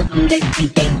tell them that they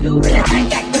can't do it like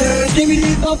I can.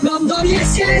 Skibidi bum bum bum,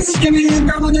 yes yes. Skibidi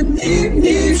bum the deep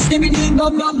deep. Skibidi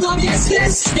bum bum bum, yes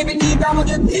yes. Skibidi bum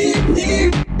the deep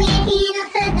deep. We ain't get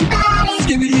up with the body.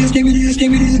 Skibidi skibidi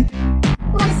skibidi.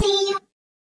 Wanna see you.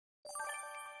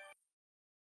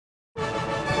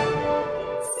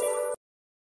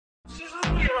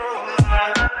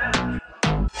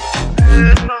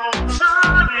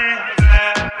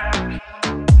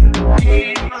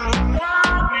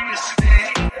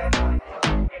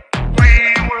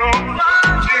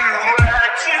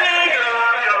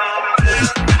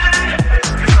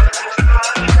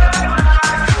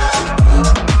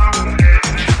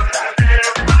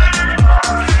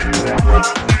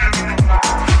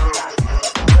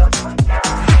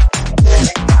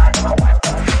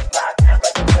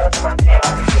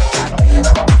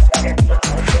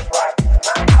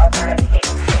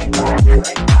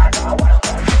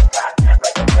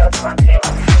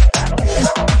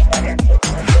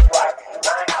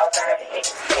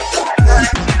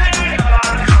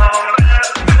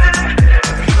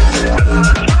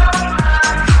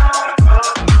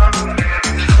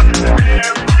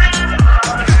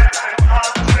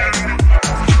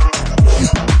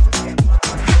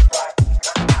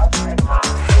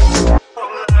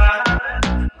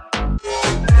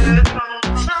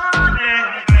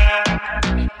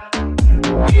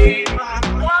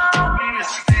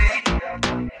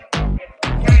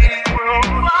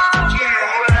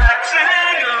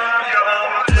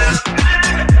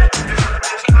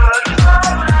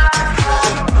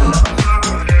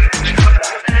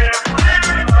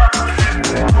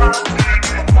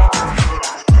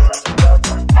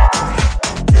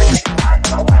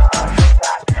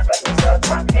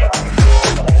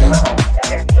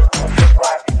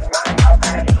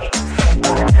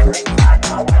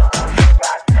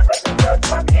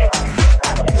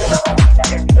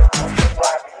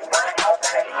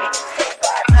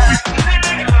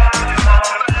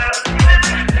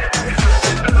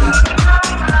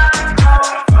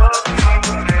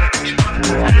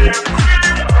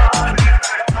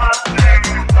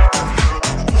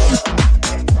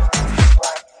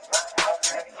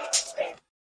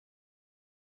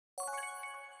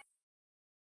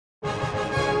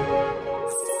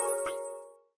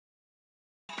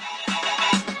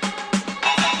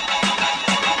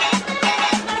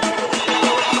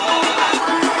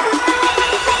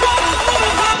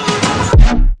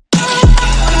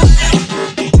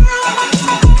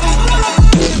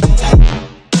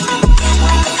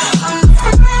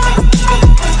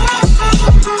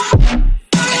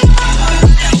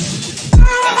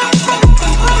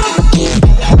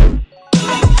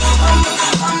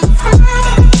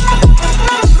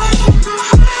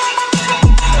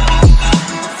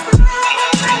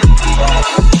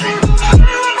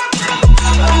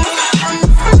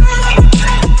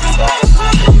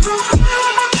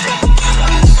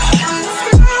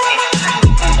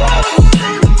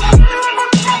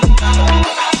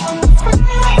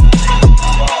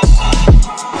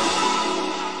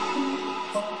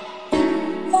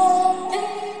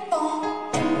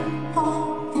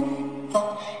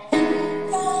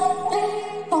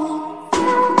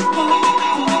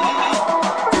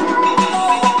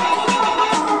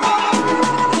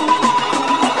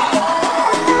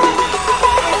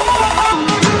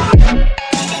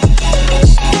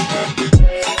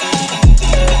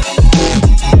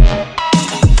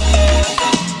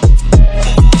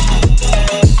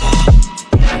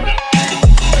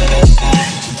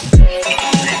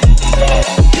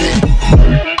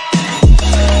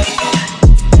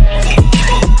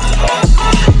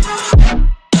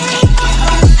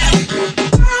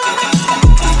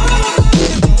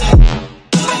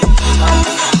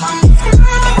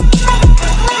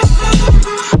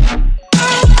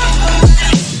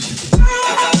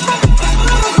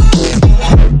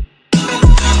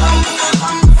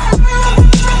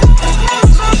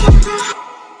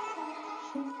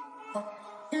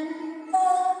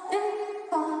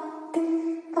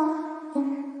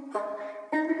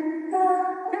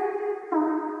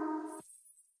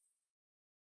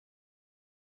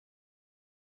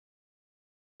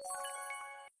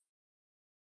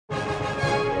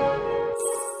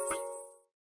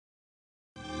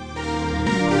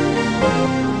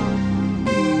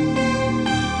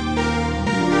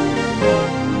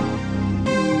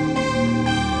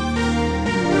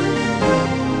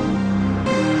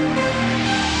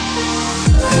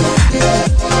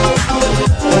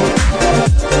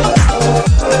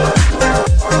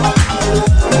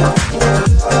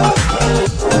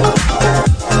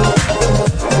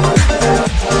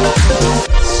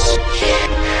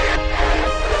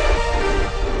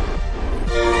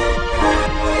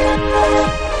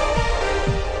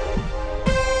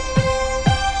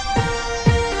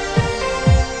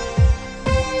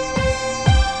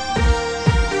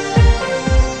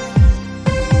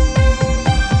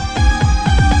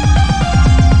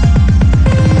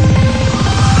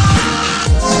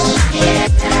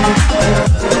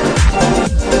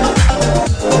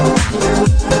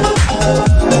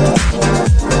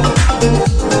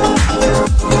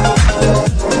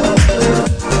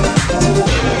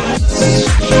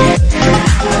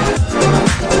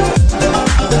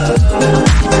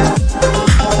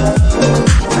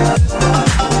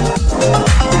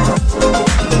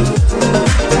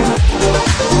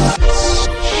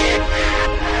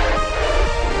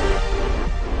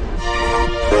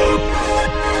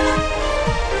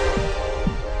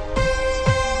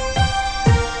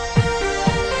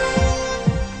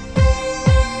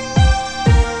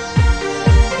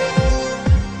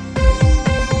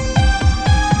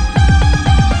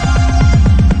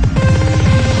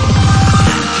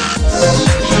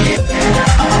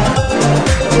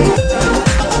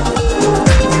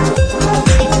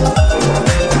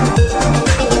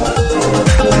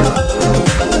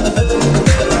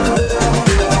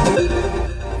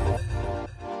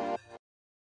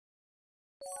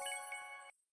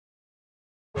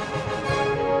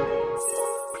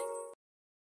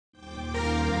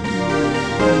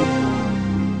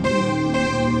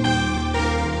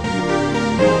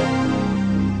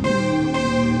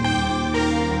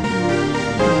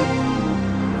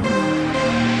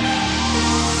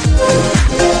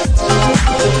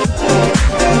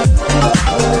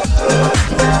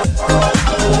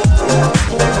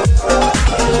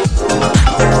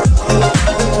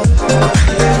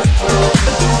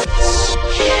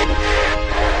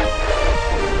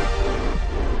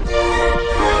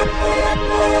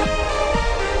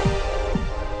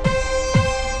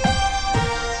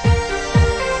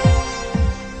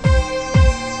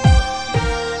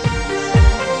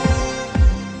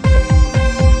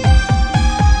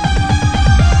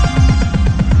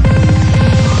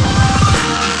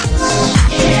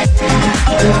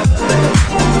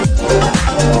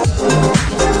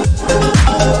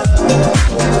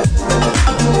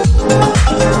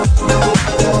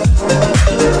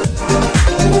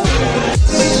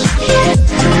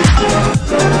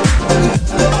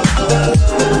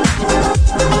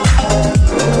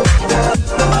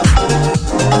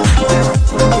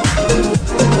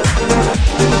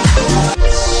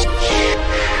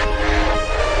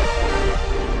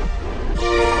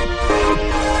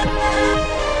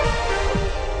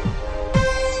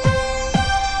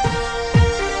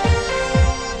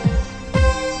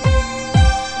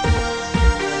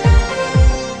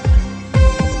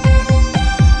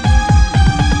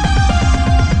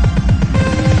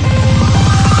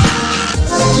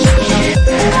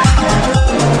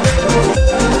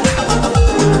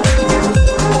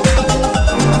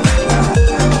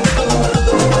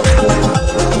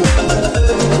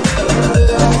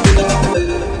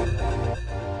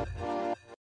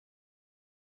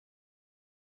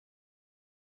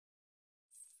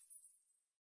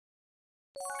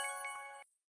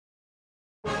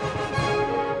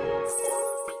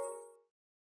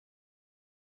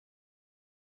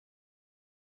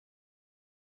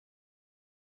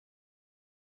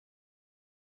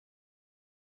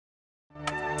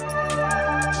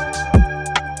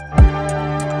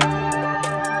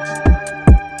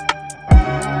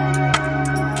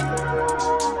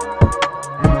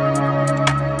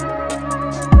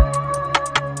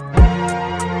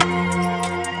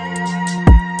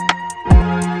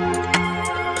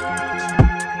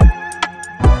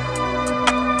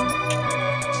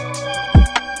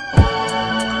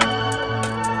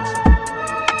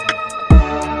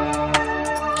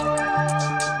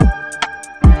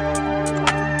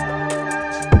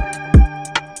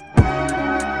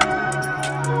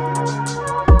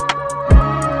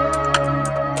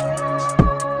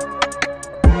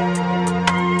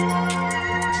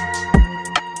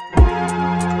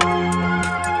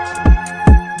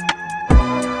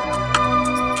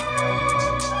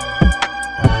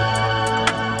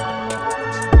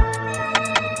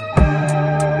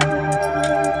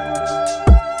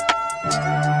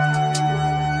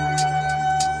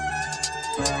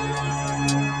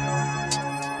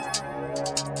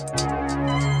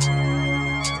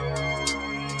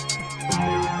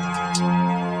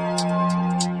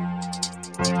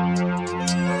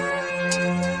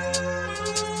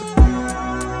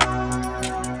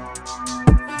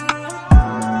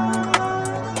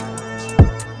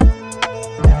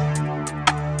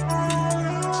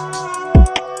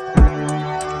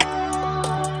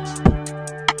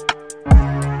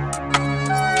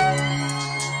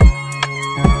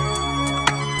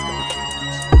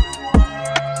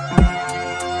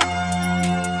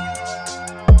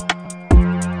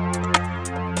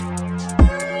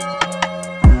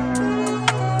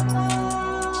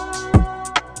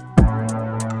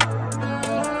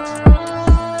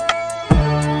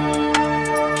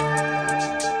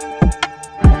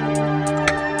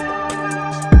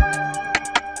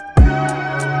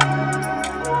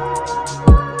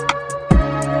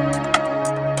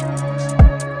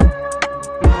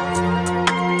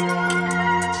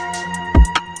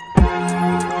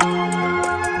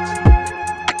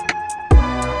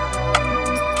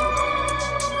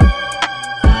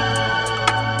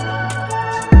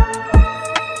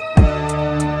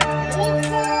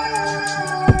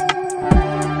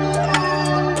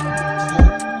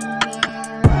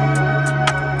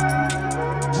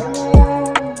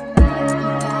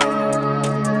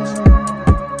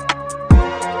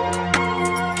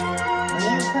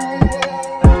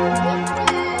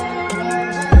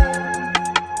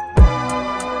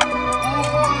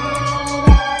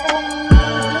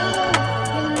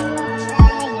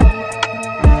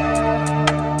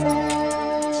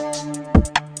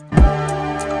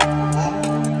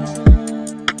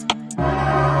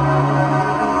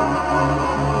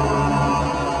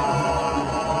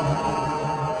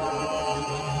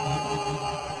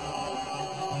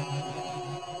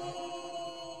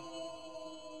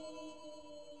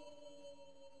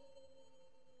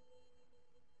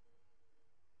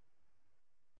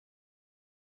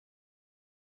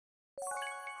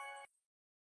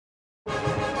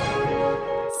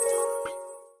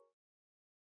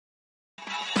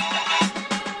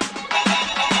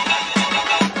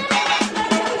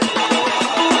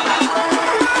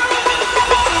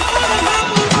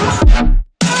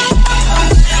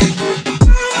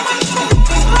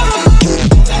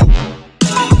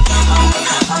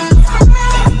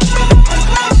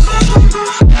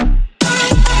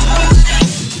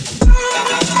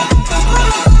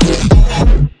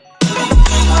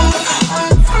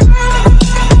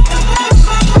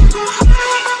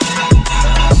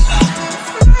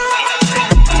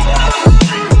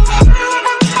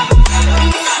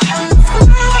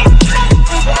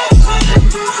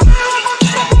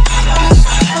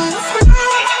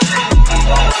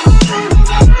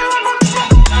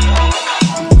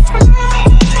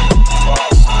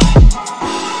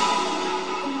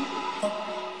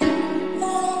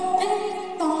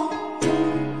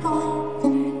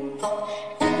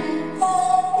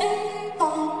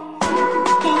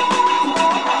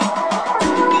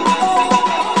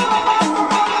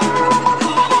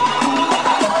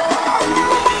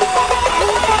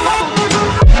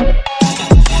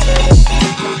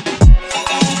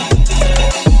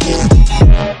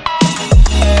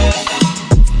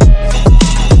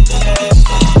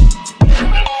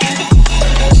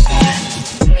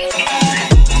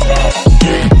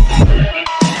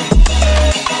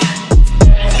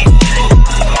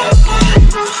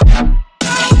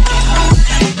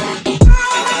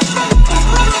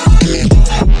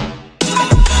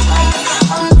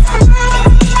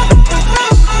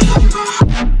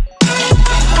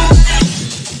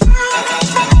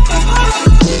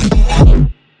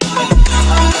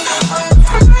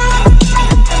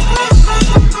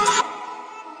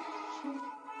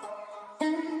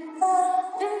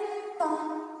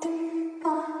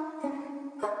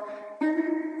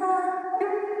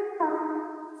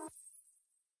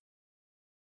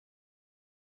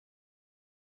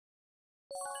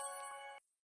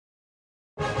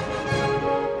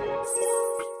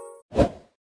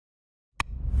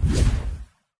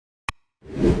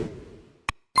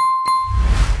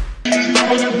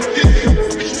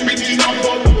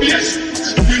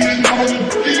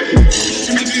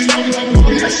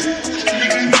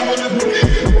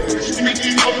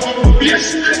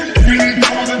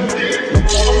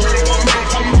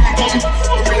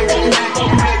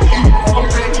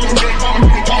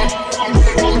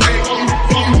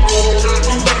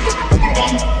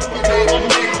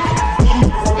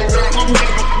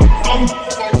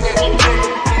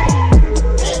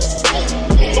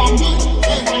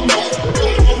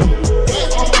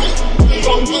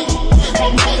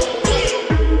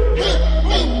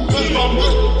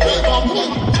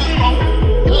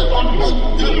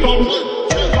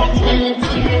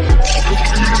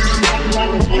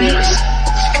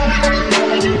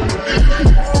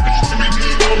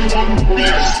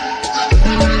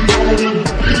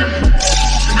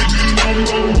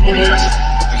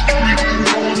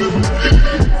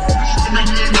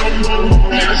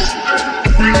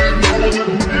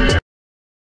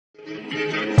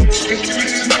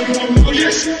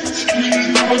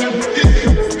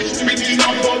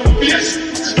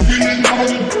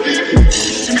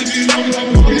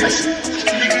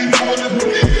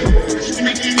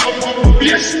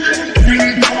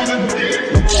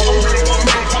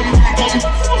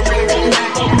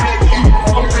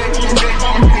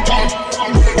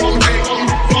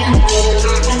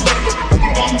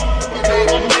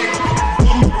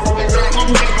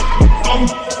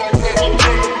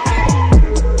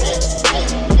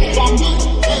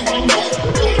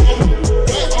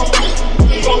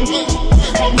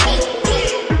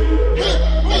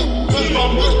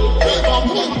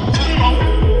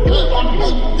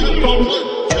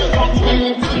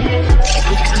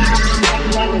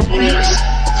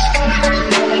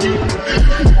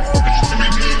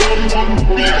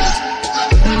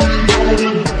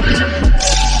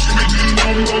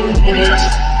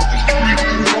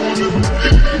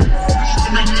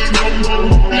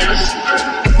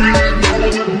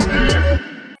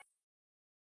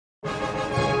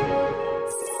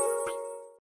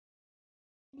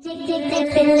 Skibidi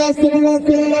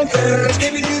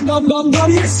dum dum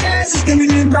dum, yes yes.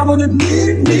 Skibidi dum on the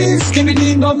knee knee.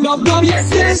 Skibidi dum dum dum,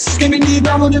 yes yes. Skibidi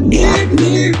dum on the knee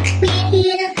knee.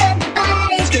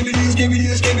 Skibidi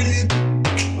skibidi skibidi.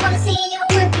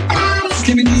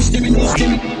 Skibidi skibidi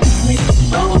skibidi.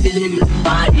 Both in the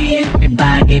body,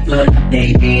 everybody put up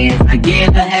their hands. I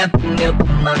get a half a milk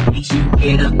from my face, you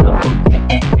get a couple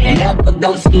and I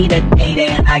don't see the day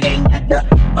that I ain't got the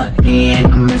upper hand.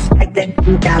 I'm respected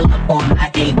from California,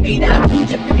 I ain't made out in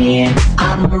Japan.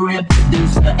 I'm a real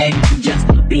producer and you just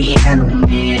a piano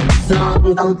man.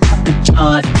 Songs on top the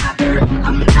charts, I heard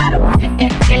I'm not a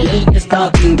fan. And they just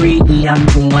talking greedy, I'm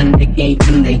the one that gave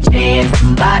them their chance.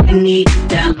 Somebody need to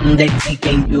tell them that they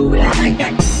can't do it like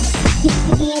I can.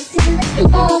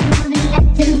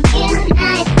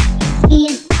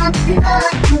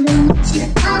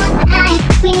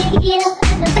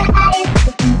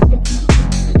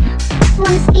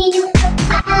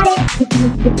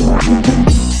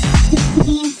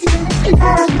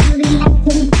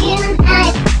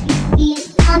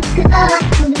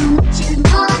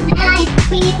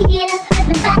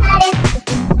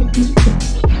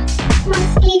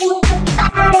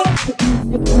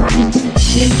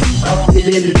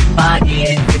 In the body,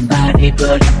 everybody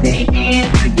put up their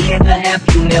hands. I get a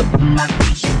half a milk from my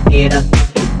face, you get a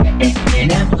couple and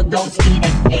never don't see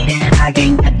that day that I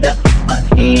ain't got the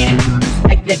upper hand. I'm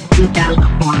respected from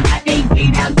California, I ain't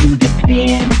paid out to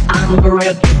Japan. I'm a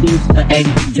real producer and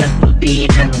you just a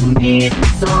piano man.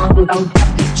 Songs on top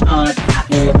the charts, I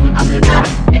heard I'm not a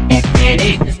fan. And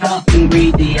they just talking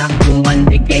greedy, I'm the one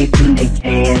that gave them their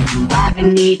chance. Somebody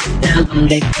need to tell them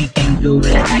that they can't do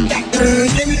it like I can.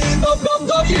 Skibidi dum dum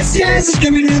dum, yes yes.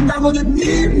 Skibidi dum on the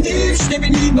knee knee.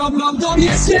 Skibidi dum dum dum,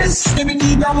 yes yes.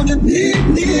 Skibidi dum on the knee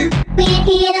knee. We're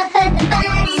here to hurt the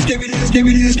body. Skibidi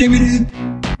skibidi skibidi.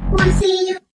 Wanna see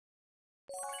you.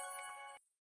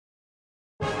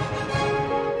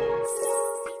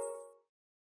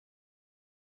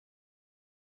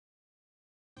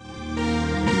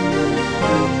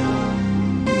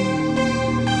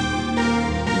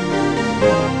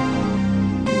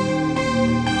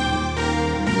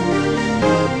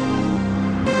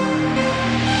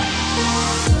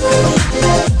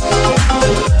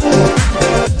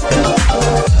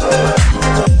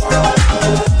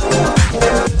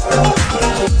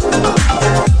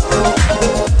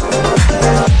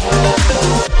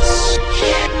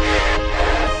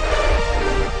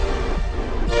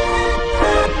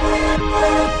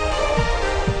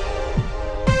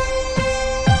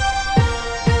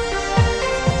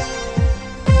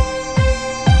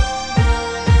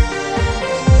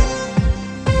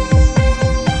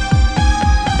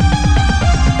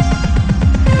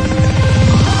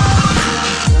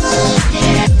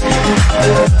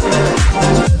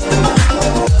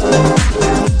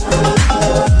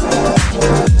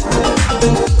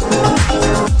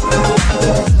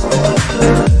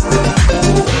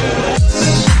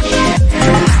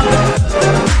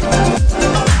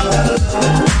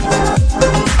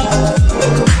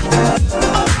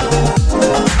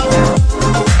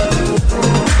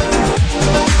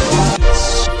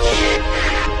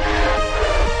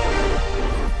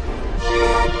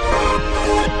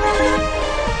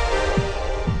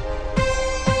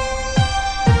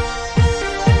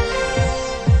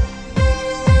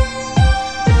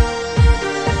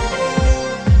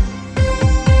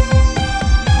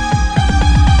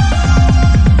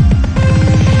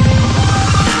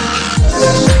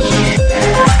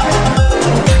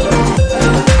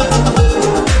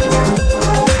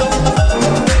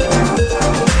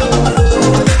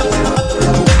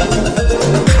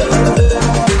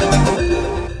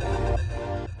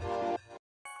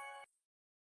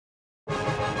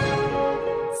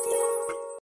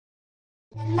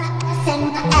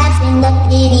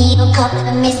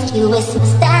 Promiscuous, my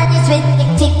style is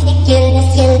ridiculous,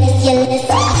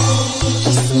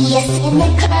 You see us in the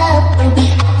club, we'll be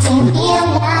acting real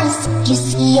nice. You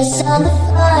see us on the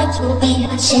floor, you'll be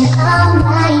watching all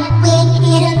night. We're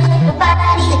here to hurt your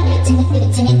body, give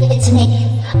it to me.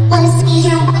 Wanna see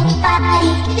you on your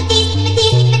body, give it these.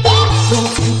 When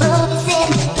some boys in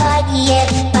the party,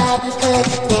 everybody put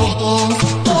up their hands.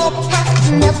 Get half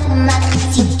the milk from my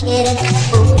feet, you get a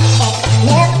couple.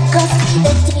 Never gonna see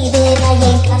the day that I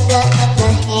ain't got the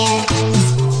upper hand.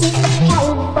 Stick to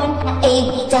California,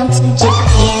 way down to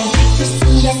Japan. You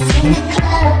see us in the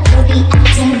club, we'll be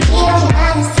acting real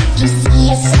nice. You see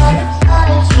us on the floor,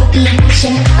 you'll be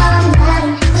watching all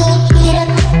night. We're here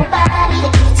to hurt your body,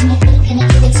 give it to me,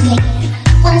 give it to me.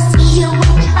 Wanna see you on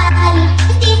your body,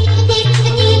 give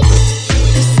it.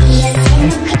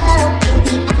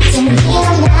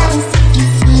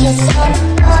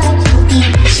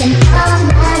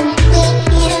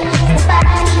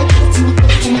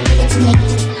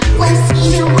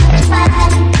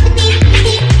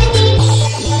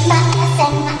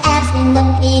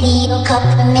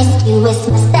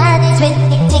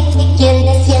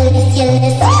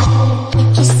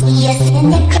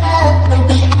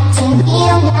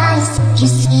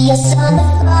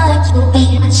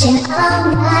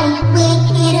 all night. We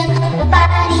hit up your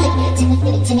body. Give it to me,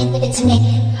 give it to me, give it to me.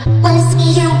 Wanna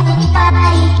see you on your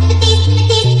body. Give it this, give it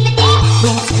this, give it this.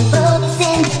 When the road is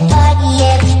in the party,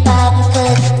 everybody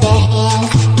put their hands.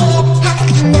 Get hot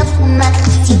milk from my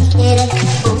pussy, get a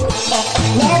couple.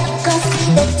 Never gonna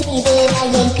see the TV, but I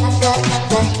ain't got the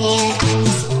upper hand.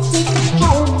 Stick to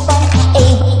California,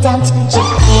 A down to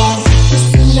Japan. You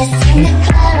see us in the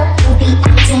club, we'll be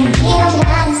acting real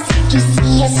nice. You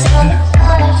see us on the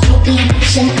floor, we'll be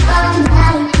pushing all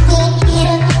night. We hit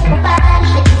up your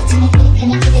body, give it to me, give it to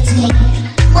me, give it to me.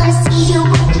 Wanna see you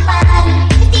on your body,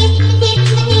 give it, give it,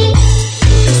 give it.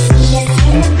 You see us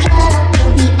in the club,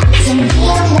 we'll be acting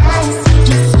real nice.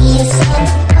 You see us on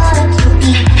the floor, we'll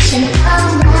be pushing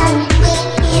all night. We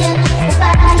hit up your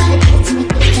body, give it to me,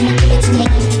 give it to me, give it to me.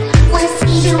 Wanna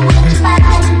see you on your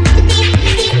body.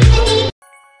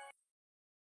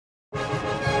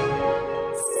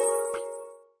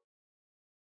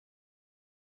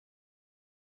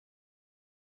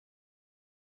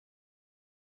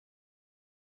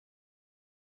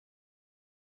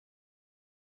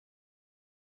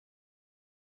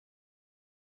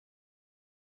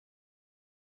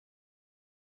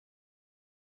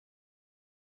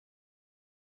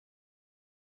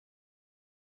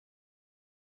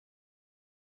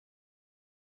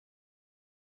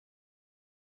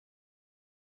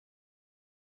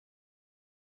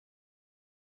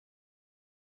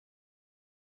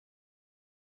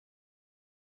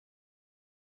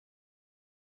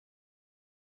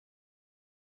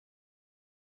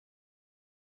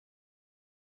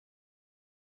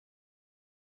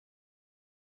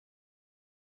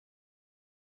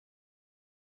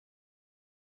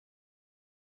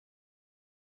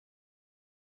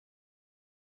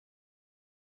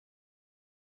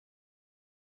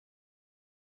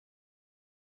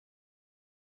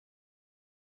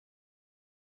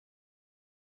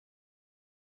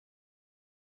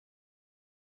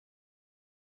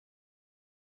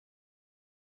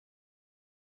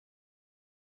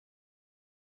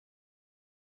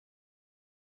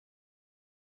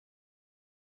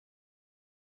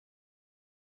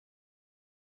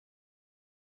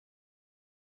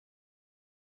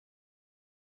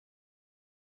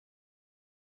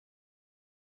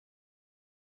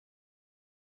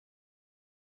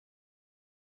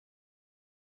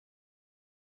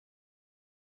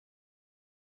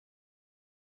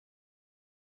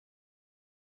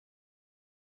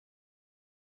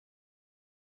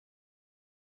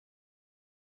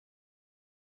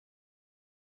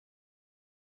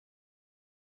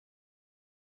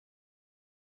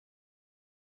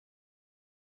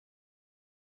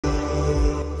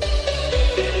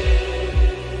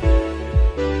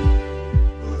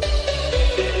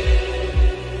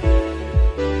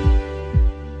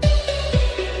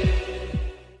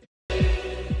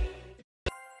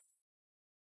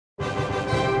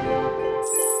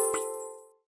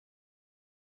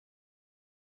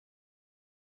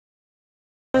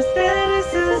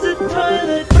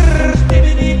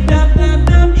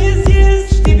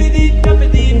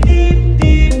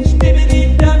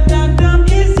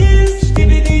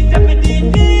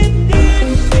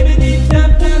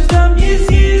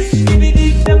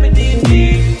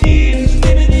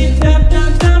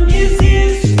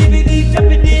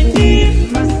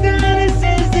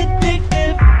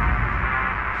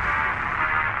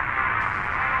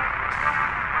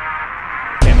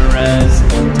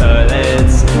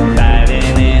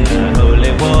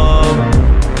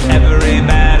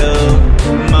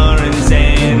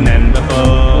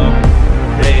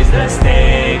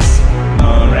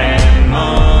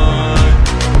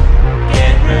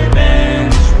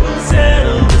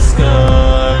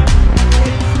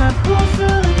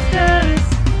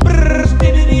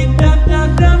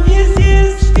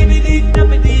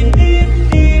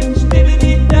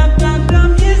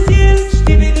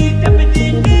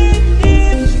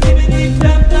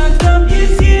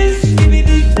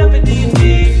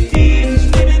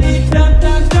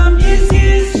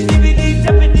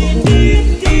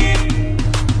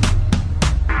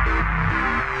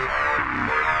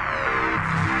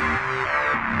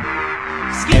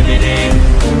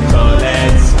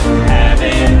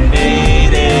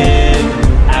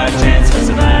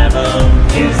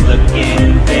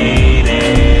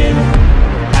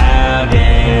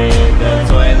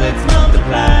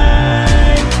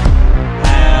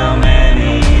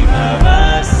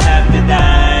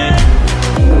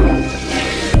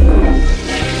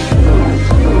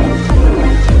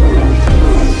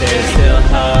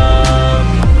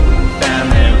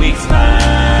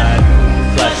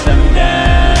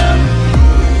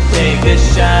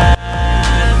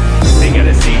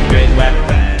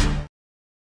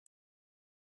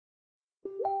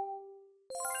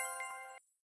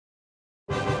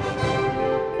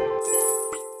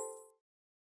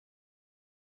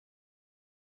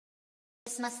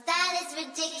 My style is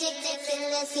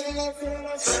ridiculous.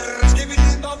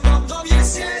 Skibidi dum dum dum,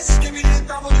 yes yes. Skibidi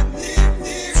dum dum dum.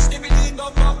 Skibidi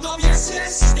dum dum dum, yes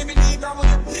yes. Skibidi dum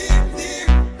dum dum.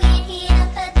 We're here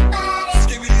for the body.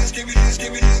 Skibidi skibidi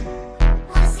skibidi.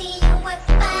 Wanna see you work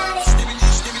the body. Skibidi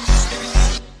skibidi skibidi.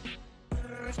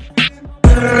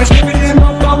 Skibidi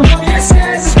dum dum dum, yes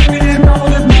yes. Skibidi dum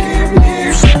dum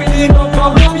dum. Skibidi dum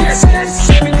dum dum, yes yes.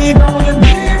 Skibidi dum dum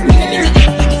dum.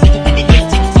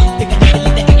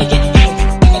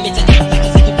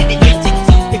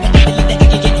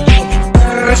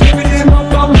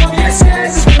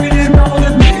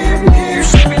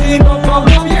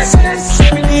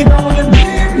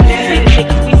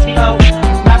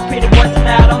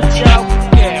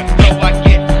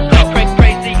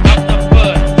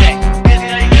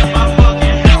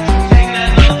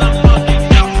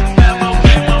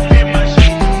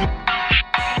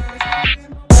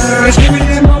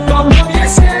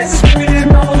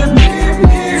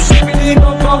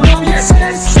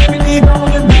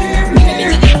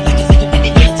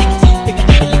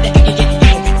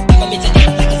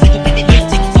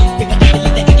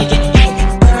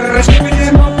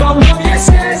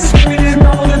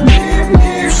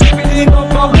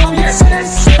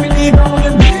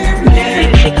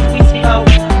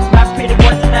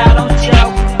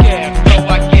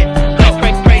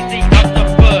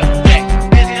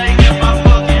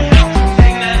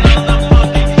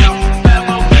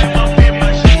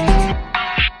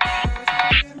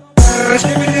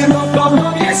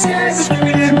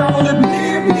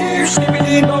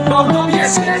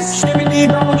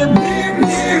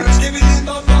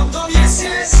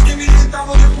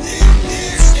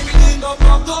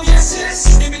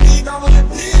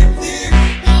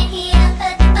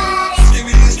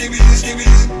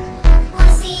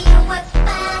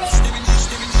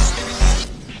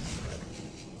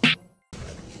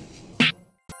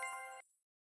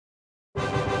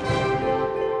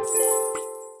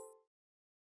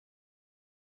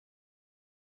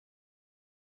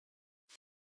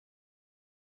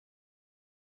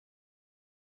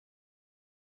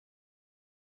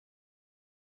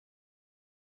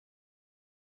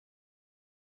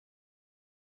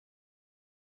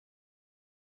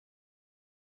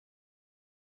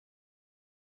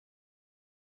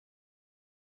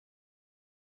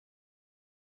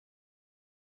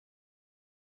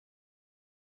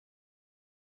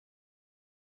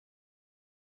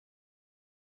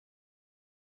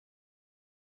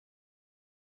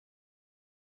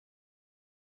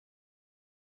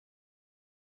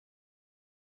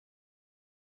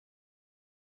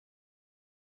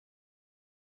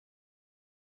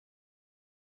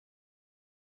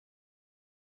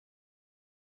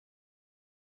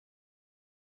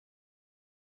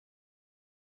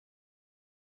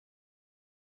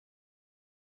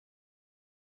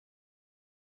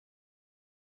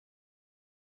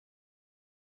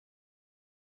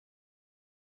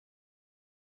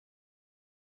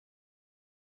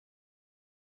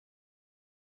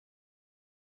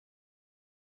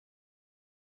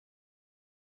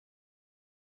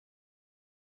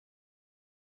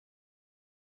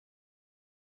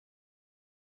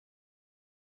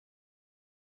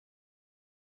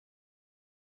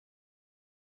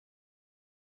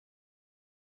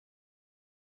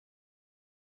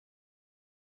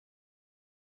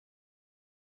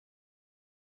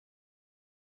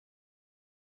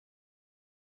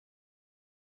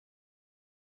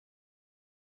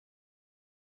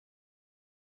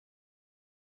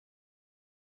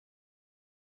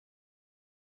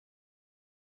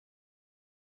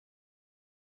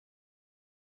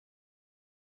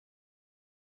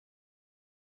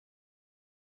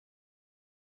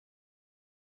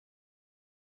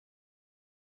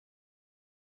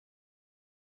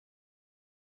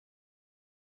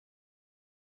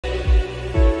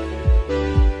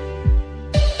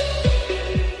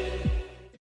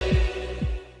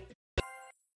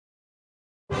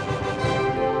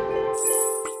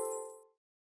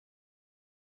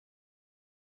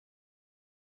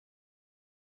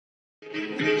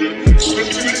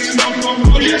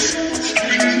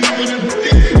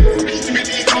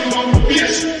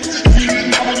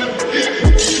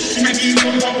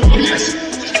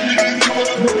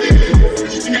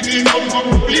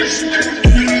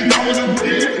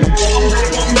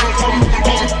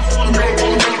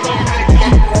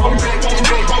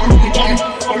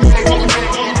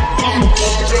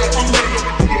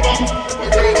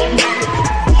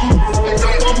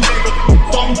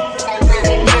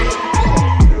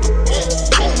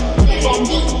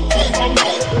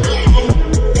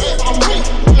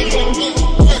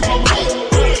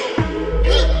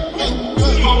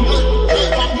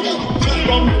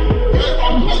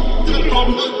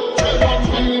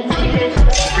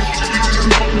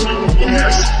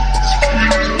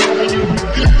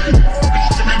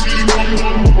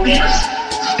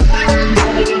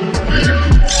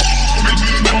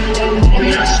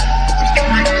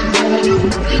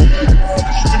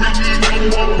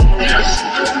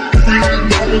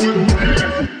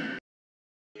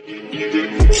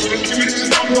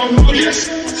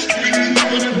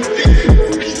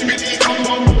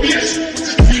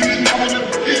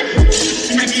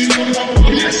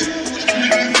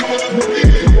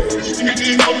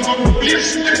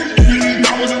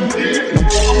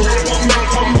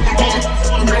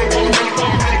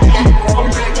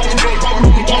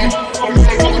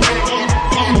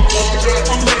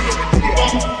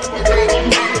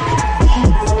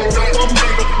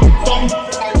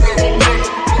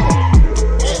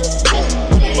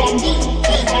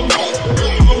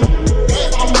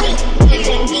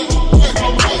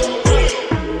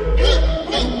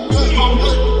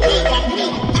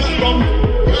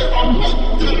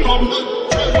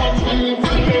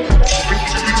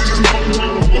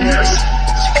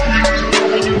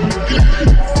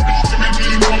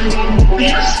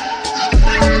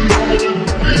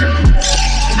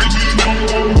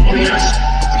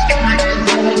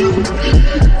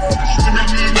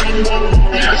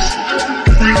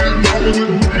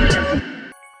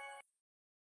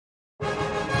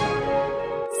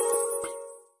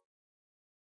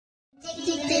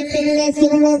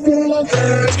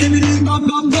 Skibidi bum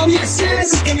bum bum yes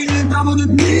yes. Skibidi bum on the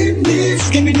beep beep.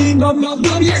 Skibidi bum bum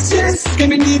bum yes yes.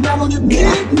 Skibidi bum on the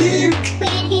beep beep.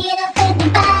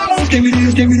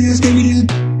 Skibidi skibidi skibidi.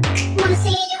 Wanna see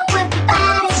you work your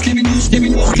body. Skibidi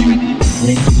skibidi skibidi.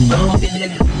 Let's go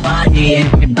feeling body,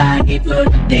 everybody put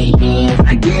up their hands.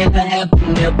 I give a half a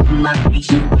milk for my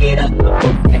feet, you get up,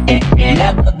 and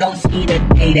ever don't see the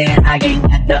day that I ain't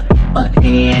got the upper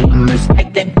hand. I'm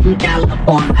respected from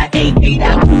California, I ain't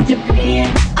out from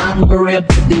Japan. I'm a real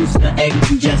producer,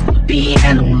 ain't just a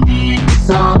piano man. The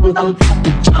songs don't top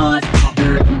the charts,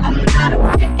 girl, I'm not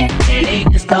a fan. They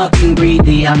just talking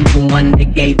greedy, I'm the one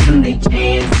that gave them their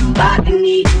chance. Somebody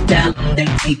need to tell them that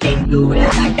they can't do it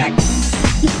like I can.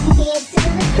 You can get to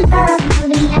the club,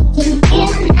 moving like you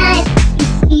feel nice. You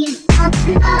see it on the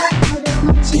floor, moving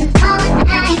with you all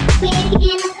night. We're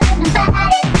here to hurt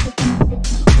nobody.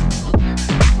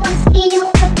 Wanna see you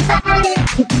work your body.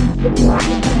 You can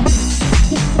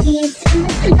get to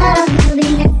the club,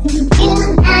 moving like you feel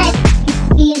nice. You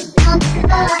see it on the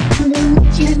floor, moving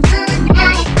with you all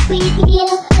night. We're here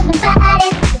to hurt nobody.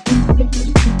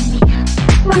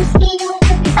 Wanna see you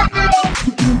work your body.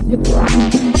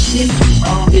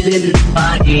 All feeling the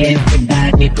body,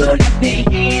 everybody put up their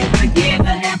hands. I give a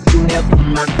half to help from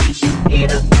my feet, you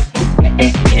get up.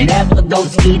 And never don't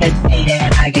see the day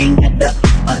that I ain't got the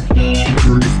upper hand.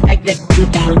 Respect that you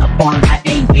down upon, I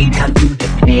ain't way down to the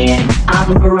pen.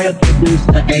 I'm a real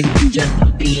producer, and you just a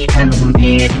piano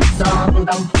man. Songs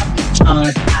don't fucking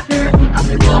charge, I heard them, I'm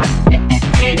the one.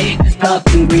 And they just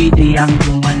talking greedy, I'm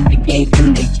the one that gave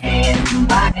them their chance.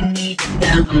 Somebody need to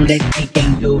tell them that they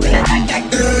can't do it like I can.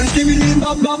 Skibidi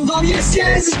bum bum bum yes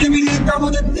yes. Skibidi bum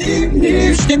on the beep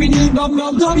beep. Skibidi bum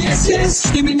bum bum yes yes.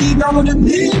 Skibidi bum on the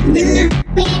beep beep.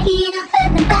 We're here to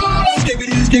hurt nobody.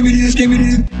 Skibidi skibidi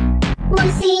skibidi.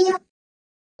 Wanna see you.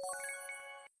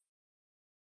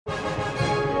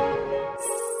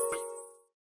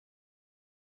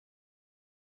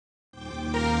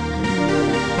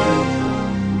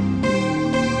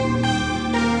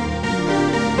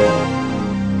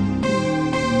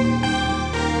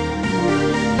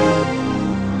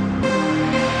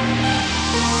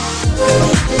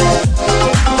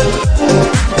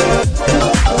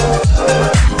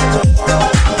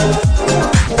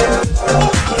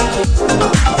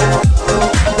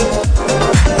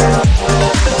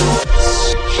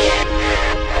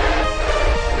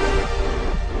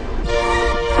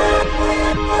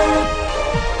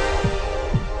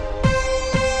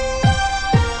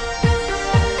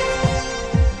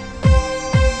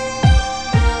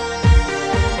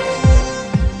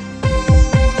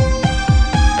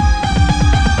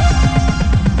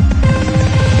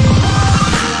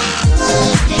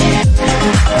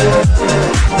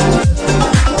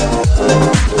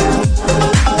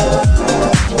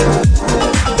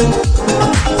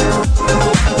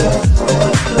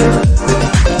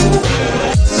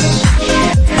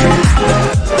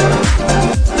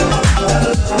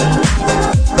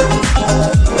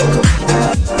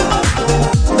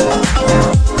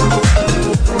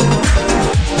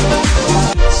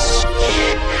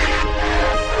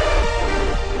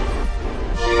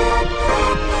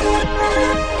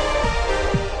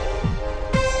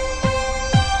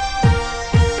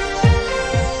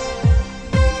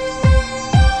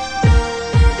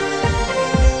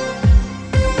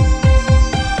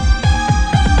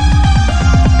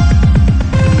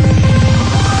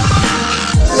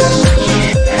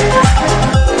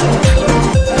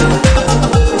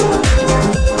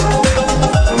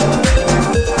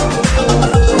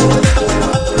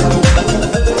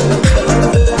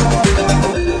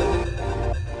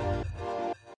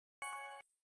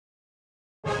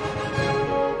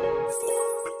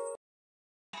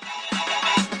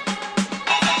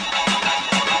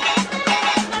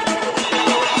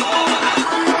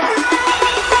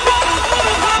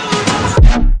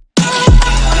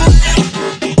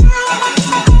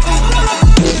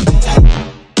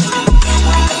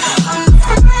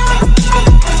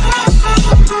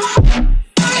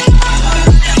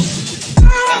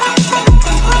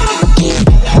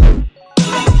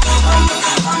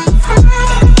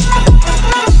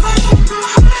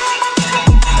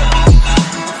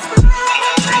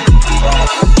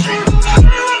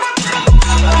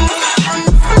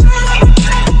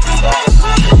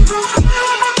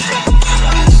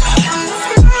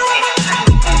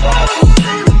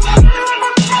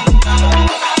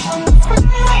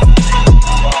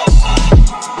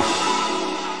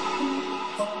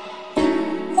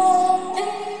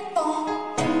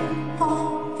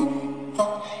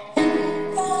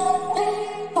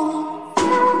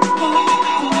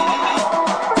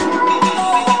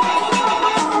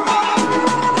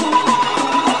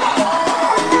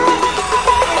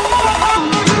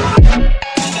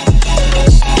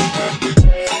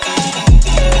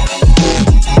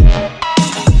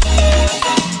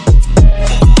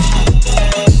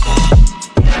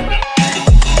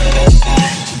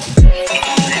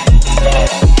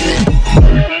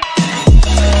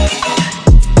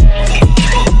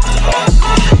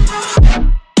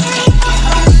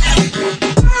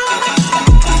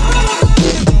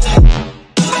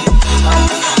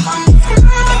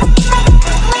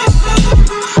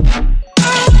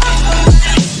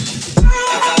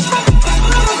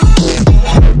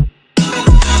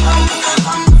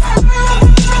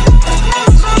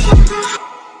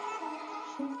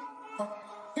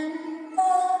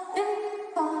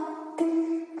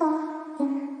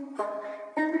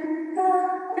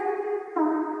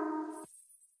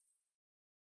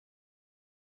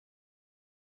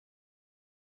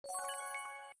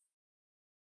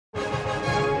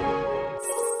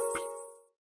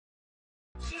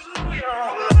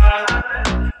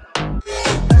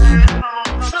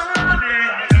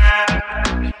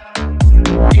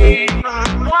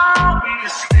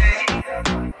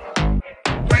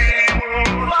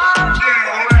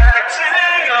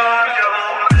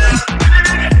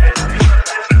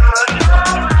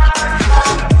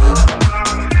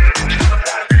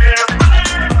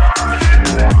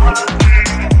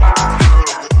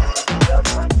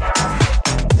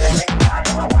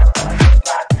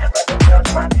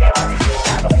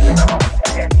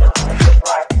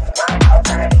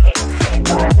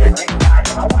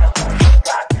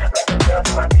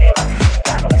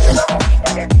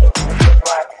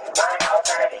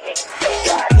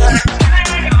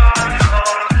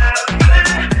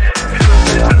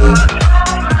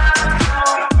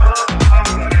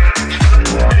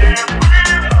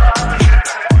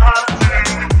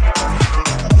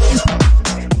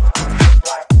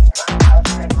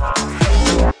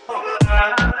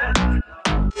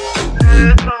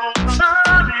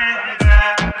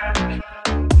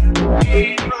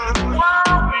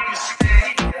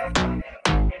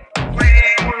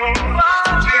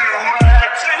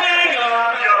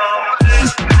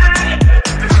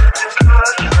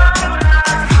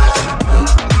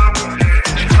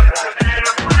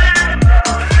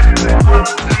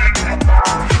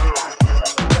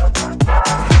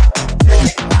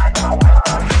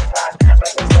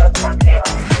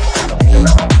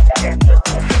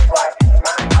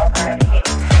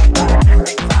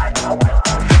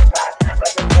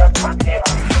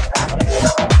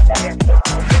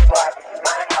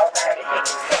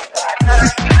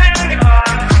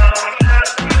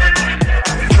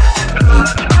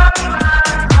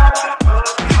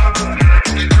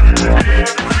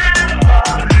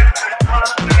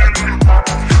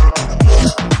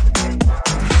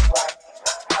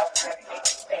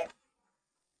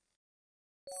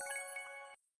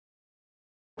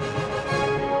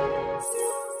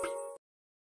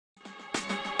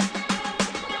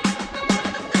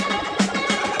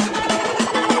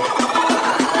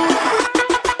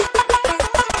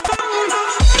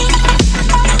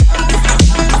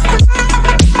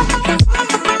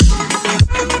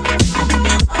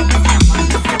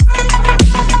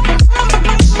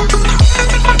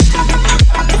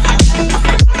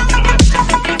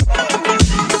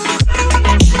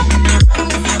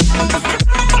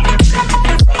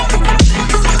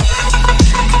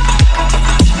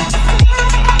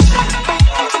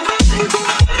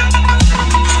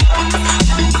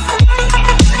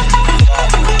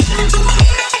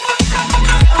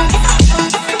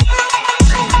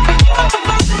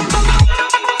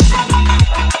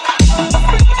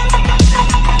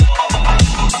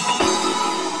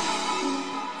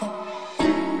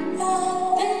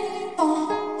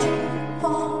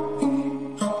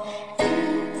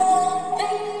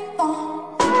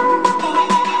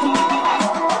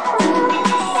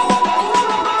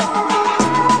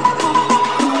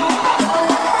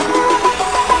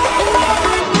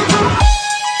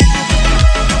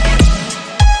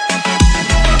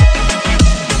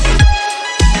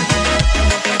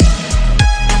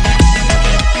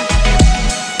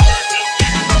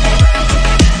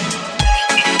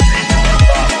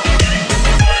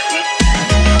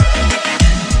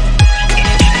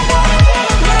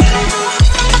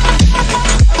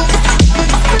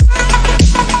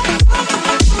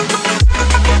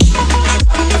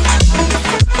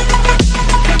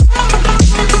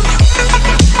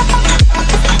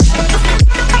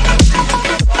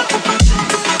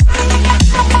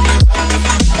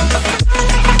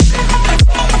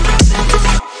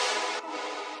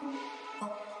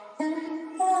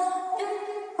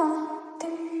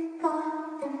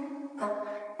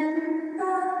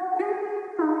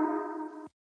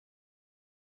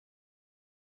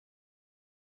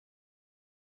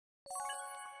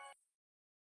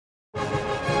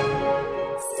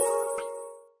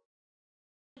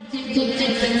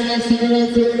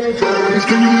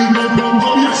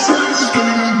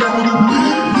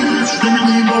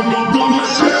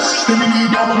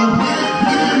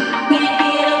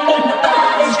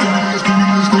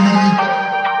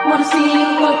 Wanna see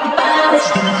you work the body.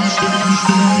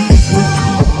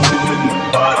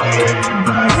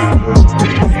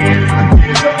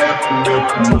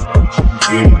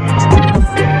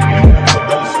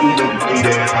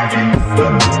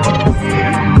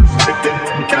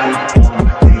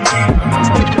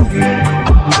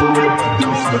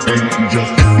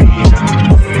 Just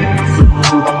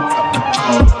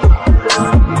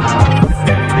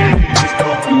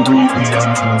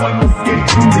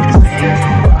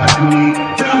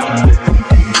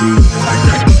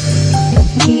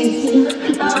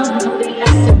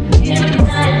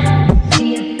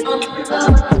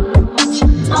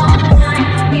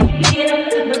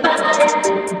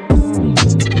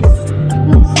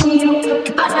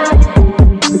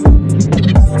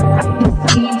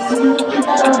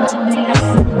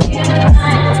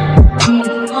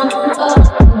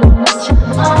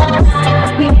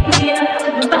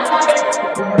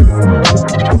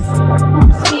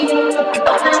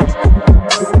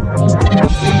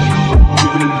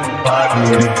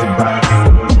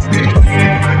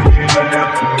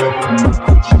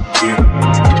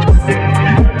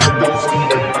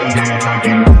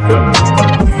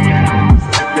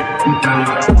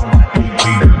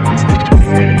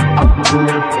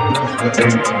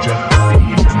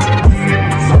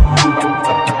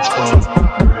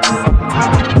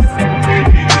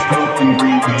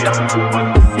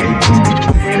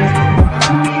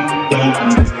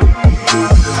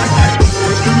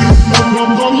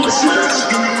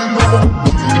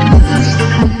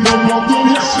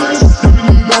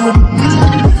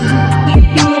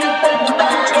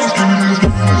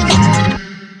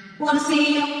Wanna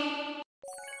see you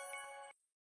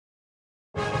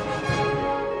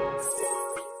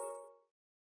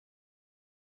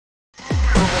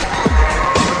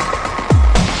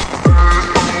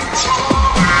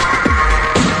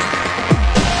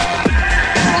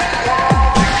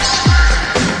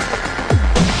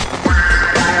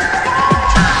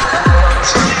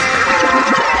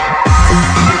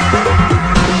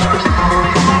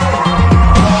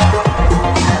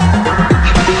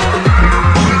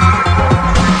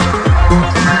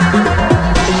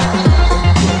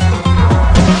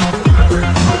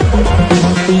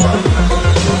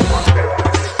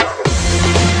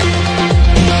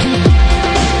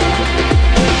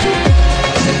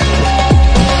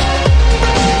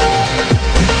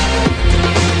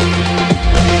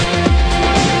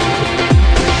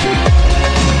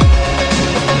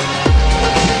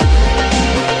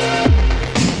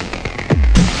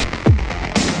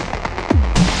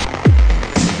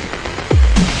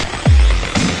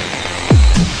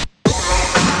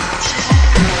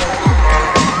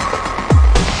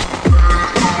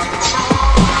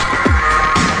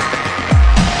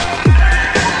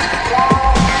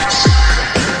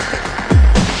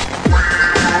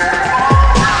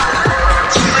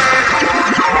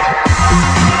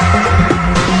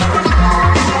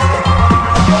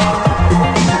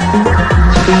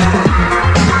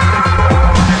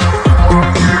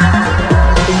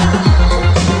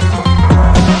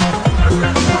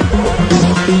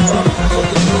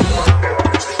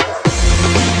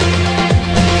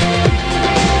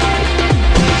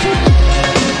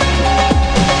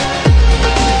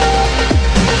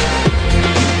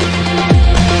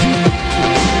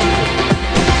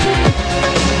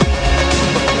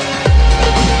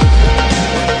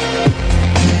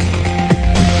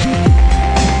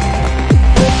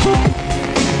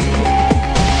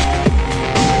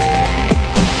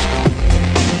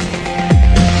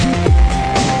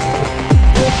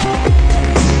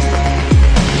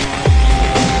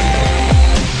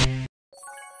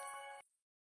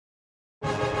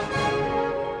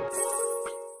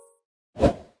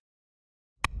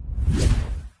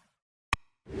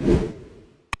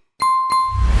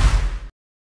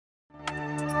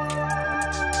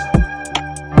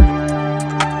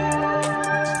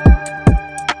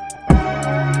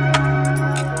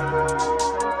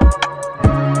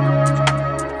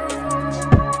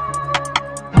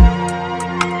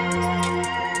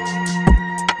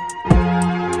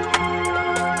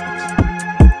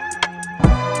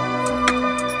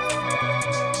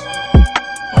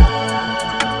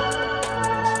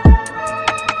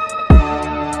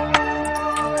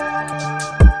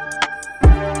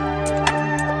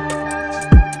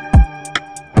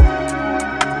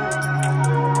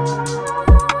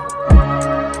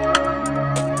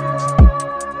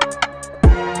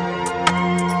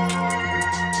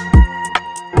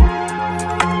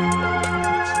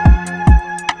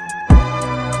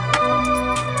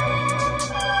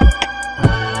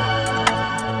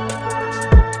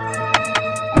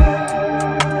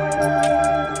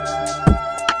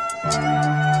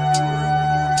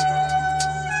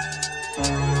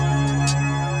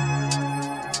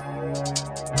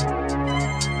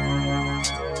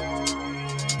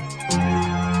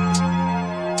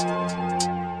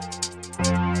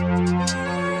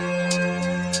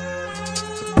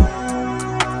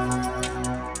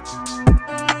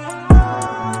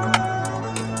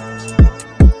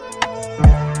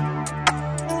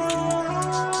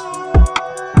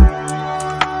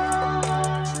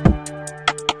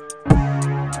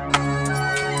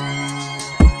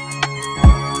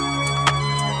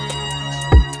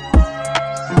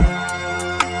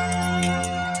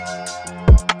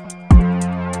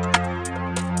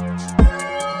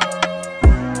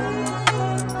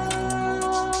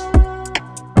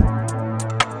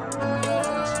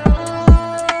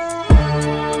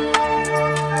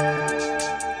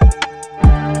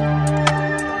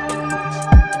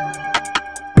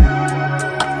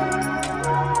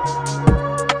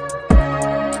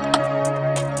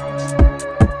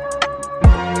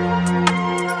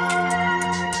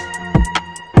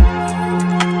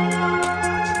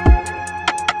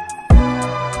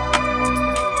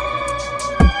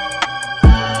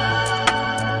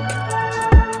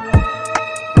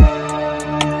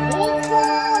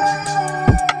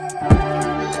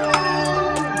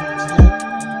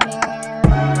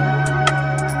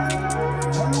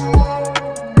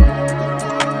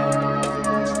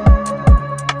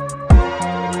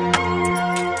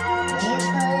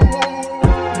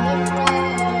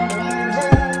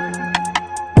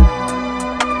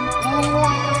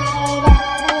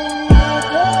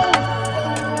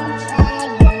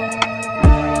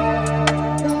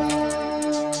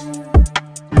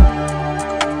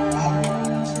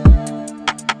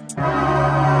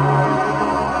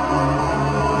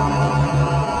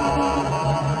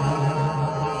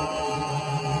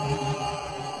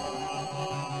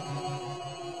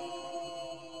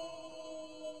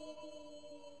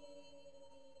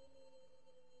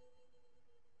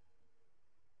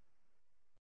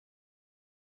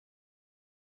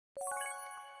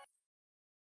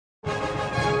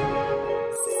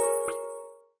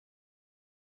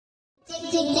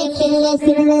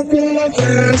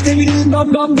Skibidi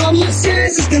dum dum dum, yes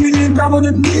yes. Skibidi dum dum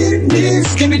dum dum.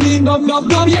 Skibidi dum dum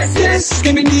dum, yes yes.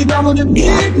 Skibidi dum dum dum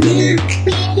dum.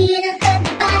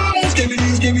 Skibidi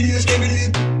skibidi skibidi.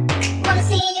 Wanna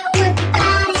see you work your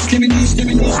body. Skibidi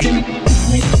skibidi skibidi.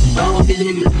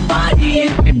 Moving my body,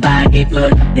 everybody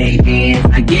put up their hands.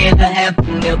 I get a half a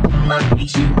meal for my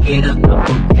feet, you get a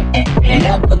couple and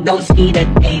up, but don't see the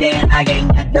day that I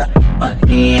ain't got the upper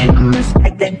hand. I'm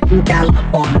respected from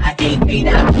California, I ain't paid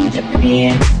out from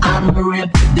Japan. I'm a real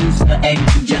producer and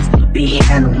you just a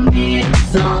piano man.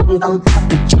 Songs on top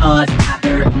the charts, I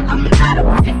heard I'm not a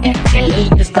fan. They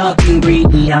just talking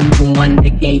greedy, I'm the one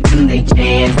that gave them their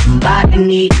chance. Somebody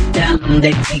need to tell them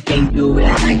that they can't do it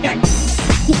like I can.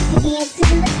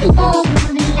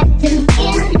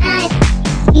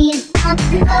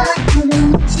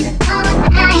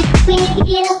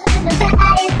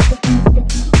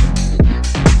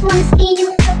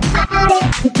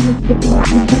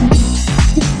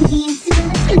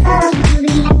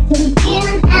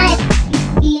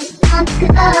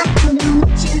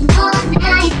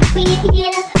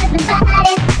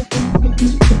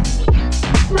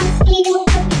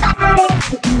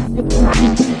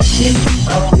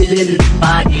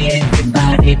 Body,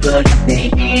 everybody put up their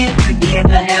hands. I get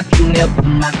a half a meal for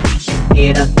my feet,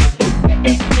 get a couple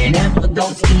and never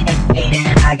don't see that day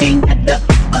that I ain't got the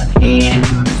upper hand.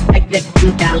 I'm respected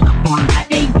from California, I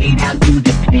ain't paid out to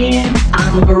Japan.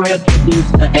 I'm a real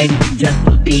producer and you just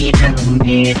a piano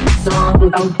man. Songs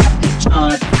on top the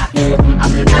charts, I heard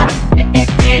I'm not a fan.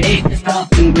 And they just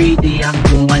talking greedy, I'm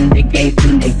the one that gave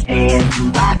them their chance.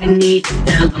 Somebody need to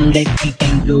tell them that they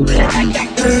can't do it like I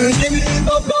can. Skibidi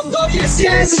dum dum dum, yes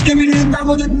yes. Skibidi dum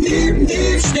dum dum dum.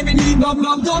 Skibidi dum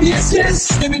dum dum, yes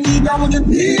yes. Skibidi dum dum dum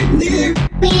dum.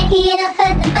 We're here to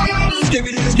hurt the body.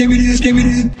 Skibidi skibidi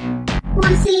skibidi.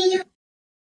 Wanna see you.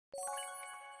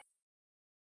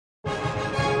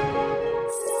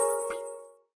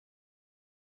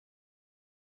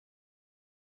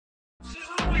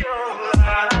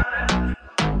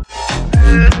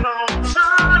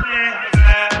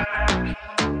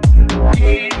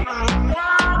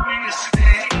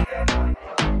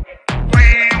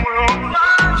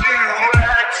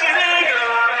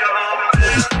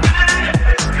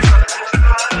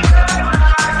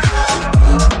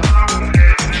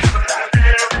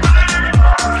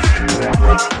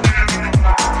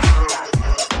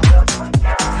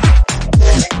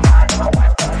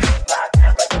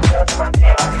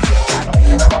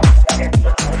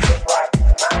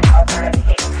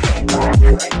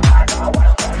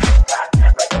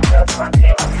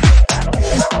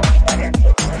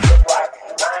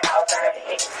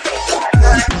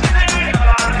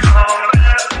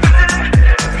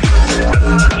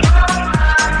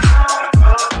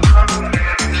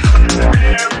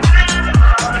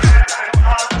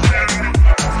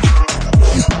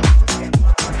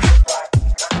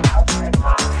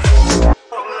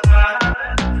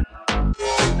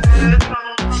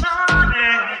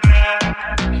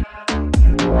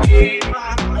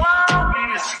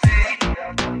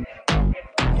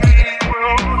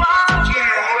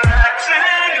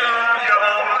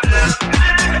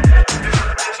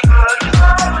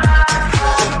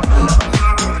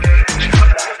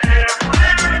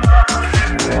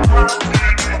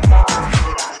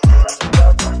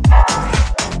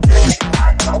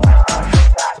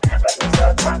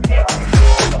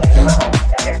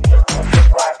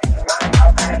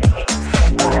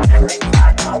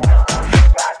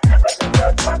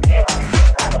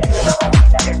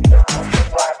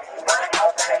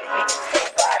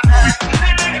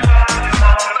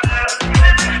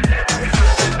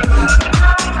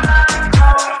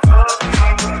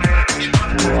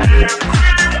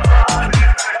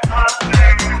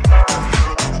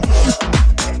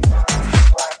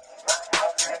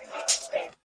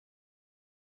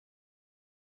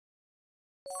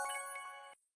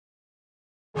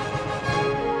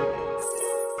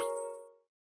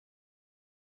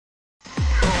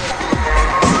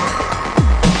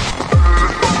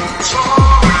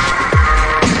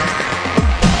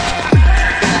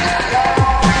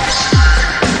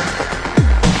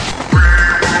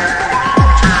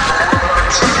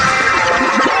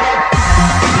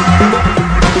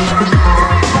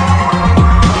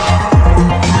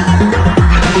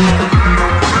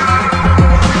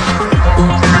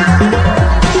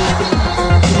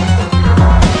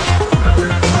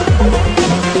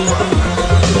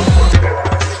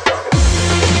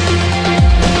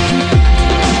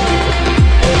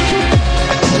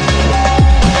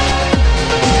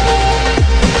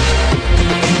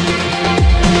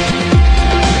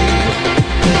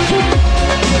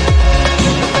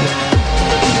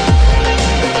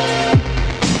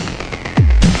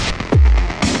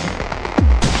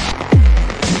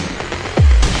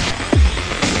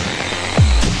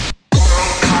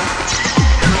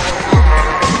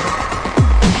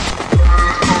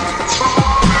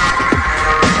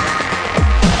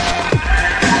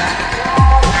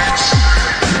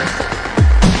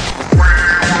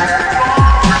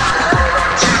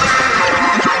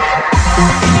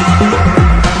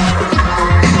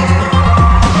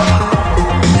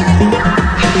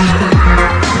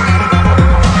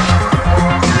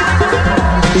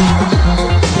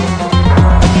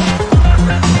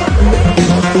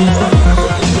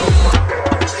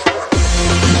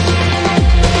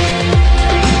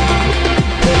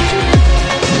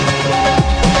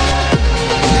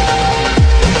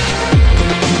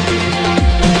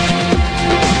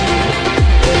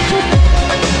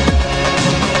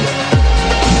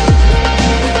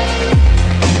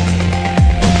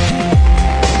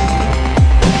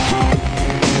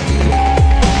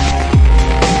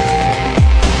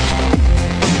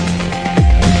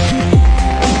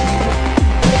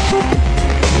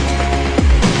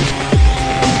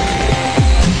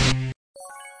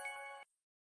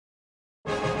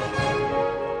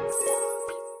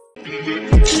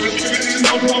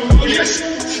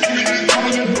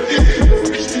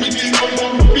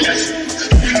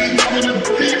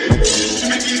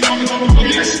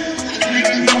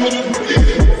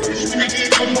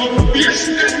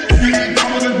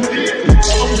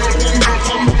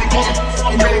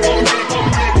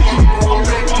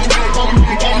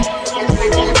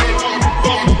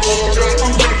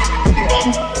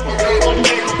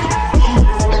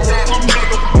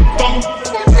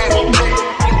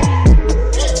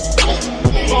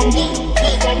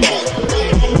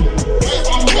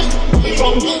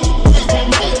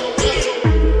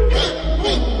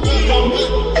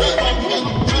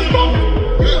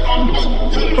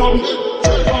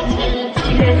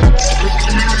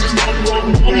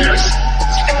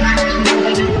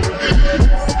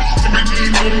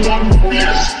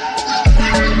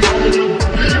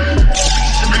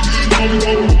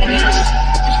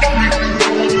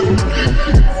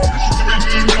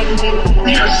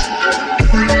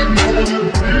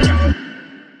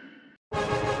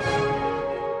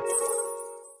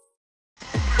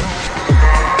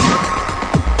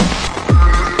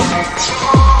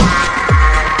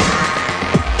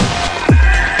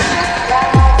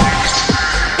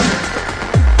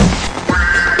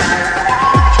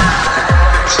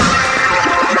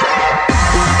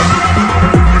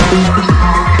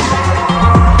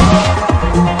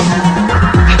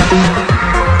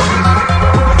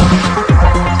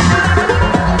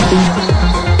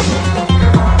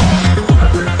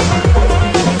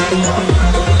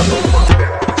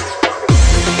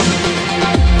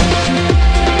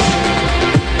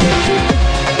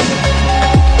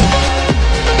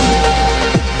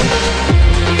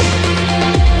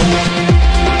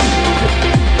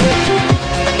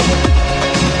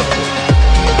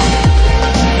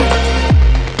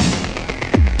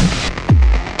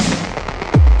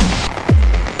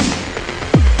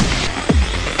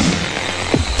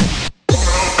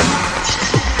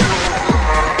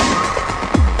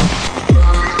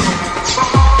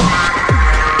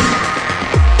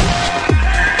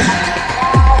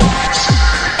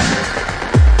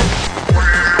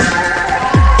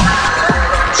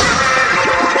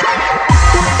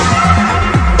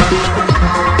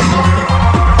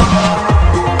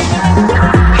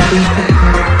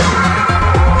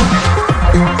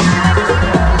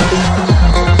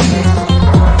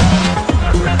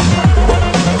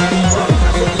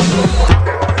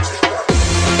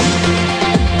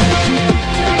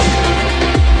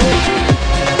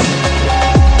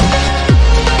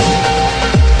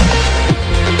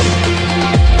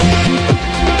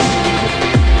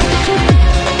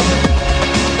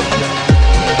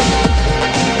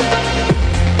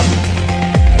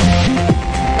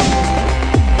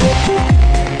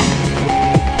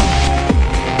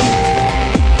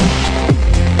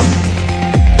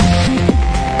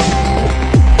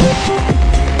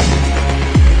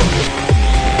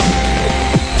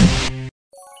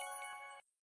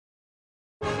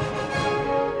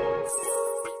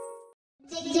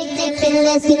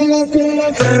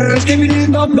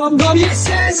 Skibidi dum dum dum, yes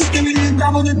yes. Skibidi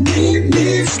dum dum deep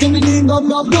deep. Skibidi dum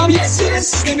dum dum, yes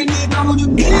yes. Skibidi dum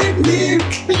dum deep deep.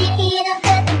 We need a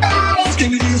good body.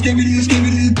 Skibidi skibidi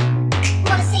skibidi.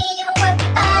 Wanna see you work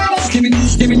your body. Skibidi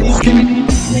skibidi skibidi.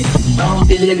 Let's know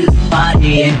the little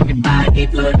body, everybody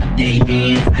put up their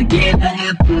hands. I get a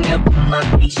happy up on my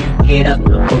feet, you get up,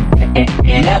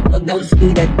 and up with those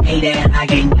feet that day that I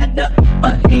ain't got the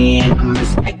upper hand. I'm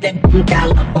respected from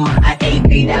California, I ain't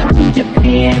paid out to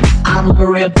Japan. I'm a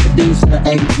real producer,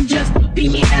 and you just a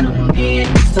piano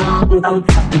man. Songs don't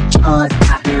top the charts,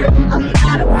 I heard them, I'm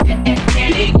not a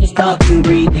fan. They just talking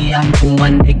greedy, I'm the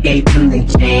one that gave them the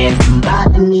chance.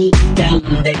 Somebody need to tell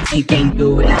them that they can't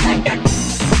do it, I got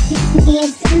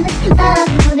It's in the club,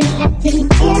 moving left to the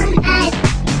right.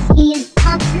 See us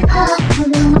on the road,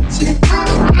 moving watching us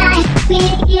all night. We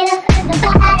get up in the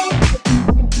body.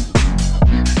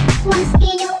 Wanna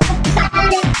see you work your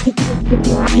body.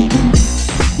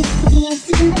 It's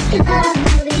in the club,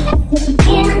 moving left to the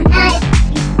right.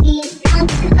 See us on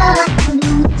the road,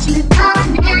 moving watching us all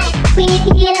night. We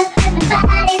get up in the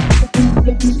body.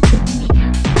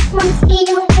 Wanna see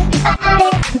you work your body.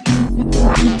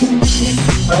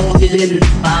 Oh, the little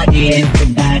body,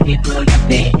 everybody put up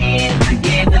their hands. I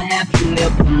give a happy meal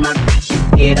for my face, you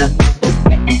get up,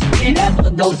 and up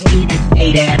with those feet that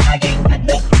say that I ain't got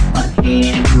the upper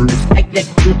hand. I'm respected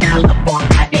from California,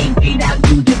 I ain't paid out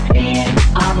to Japan.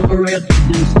 I'm a real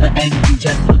producer, and you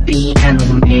just a piano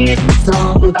man.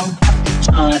 Songs don't top the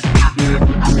charts, I heard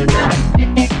them, I'm not a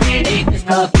fan. They just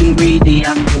talking greedy,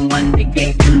 I'm the one that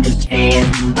gave them the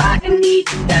chance. Somebody need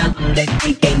to tell them that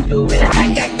they can't do it,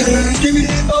 I got Skibidi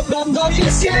dum dum dum. dum,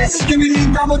 yes, yes. Skibidi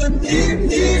dum dum dim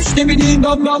dim. Skibidi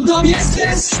dum dum, yes,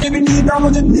 yes. Skibidi dum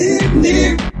dum dim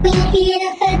dim. We here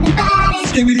to hurt the body.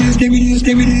 Skibidi, skibidi,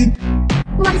 skibidi.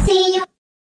 Wanna see you.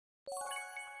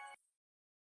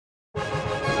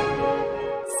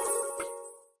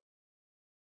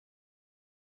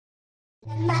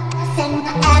 My ass and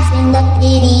my abs in the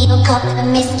video called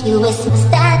promiscuous. My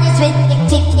style is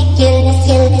ridiculous,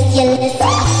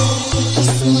 You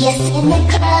see us in the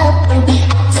club, we'll be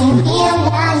acting real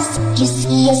nice. You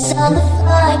see us on the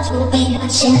floor, you'll be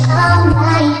watching all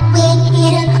night. We ain't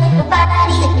here to hurt your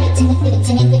body,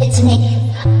 give it to me.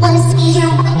 Wanna see you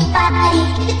on your body,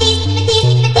 give it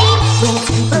these. When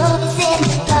some boys in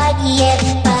the party,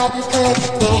 everybody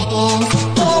put their hands.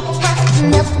 Get hot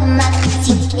milk from my feet,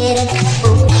 you get it.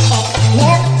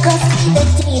 Never go see the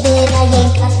day that I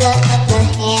ain't got the upper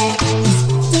hand.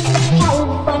 Stick to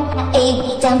California,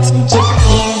 A down to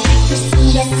Japan. You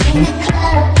see us in the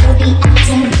club, you'll be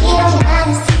acting real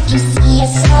nice. You see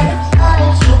us on the floor,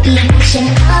 you'll be watching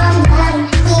all night.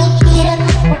 We ain't here to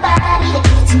hurt your body,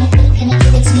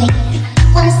 give it to me.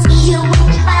 Wanna see you on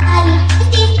your body,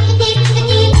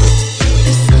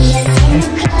 You see us in the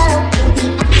club, you'll be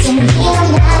acting real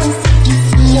nice. You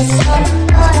see us on the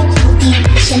floor, you'll be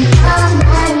watching all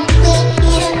night. We ain't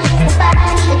here to hurt your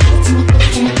body,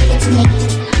 give it to me.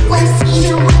 Wanna see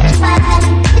you on your body,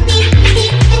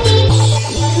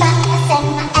 My ass and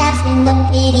my abs in the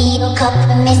video called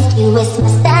promiscuous. My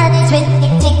style is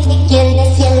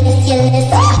ridiculous,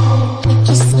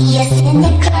 You see us in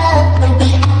the club, we'll be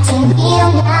acting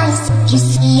real nice. You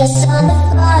see us on the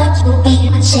floor, you'll be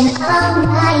watching all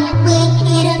night. We ain't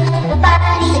here to hurt your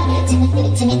body,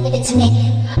 give it to me.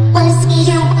 Wanna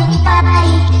see you on your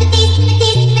body,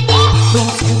 When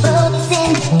some boys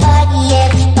in the party,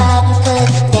 everybody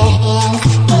put their hands.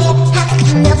 Get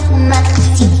hot milk from my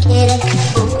feet, you get it.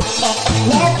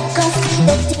 Never go see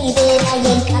the day that I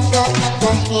ain't got the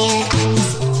upper hand.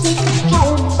 Stick to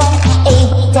California,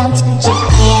 A down to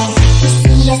Japan. You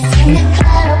see us in the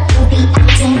club, you'll be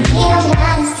acting real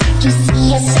nice. You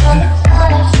see us on the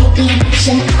floor, you'll be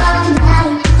watching all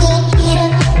night. We ain't here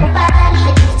to hurt your body,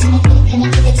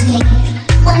 give it to me.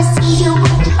 Wanna see you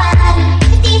on your body,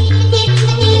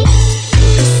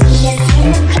 You see us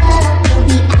in the club, you'll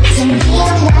be acting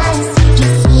real nice. You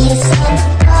see us on the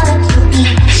floor, you'll be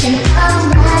watching all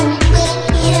night. We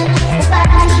ain't here to hurt your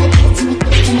body,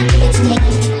 give it to me.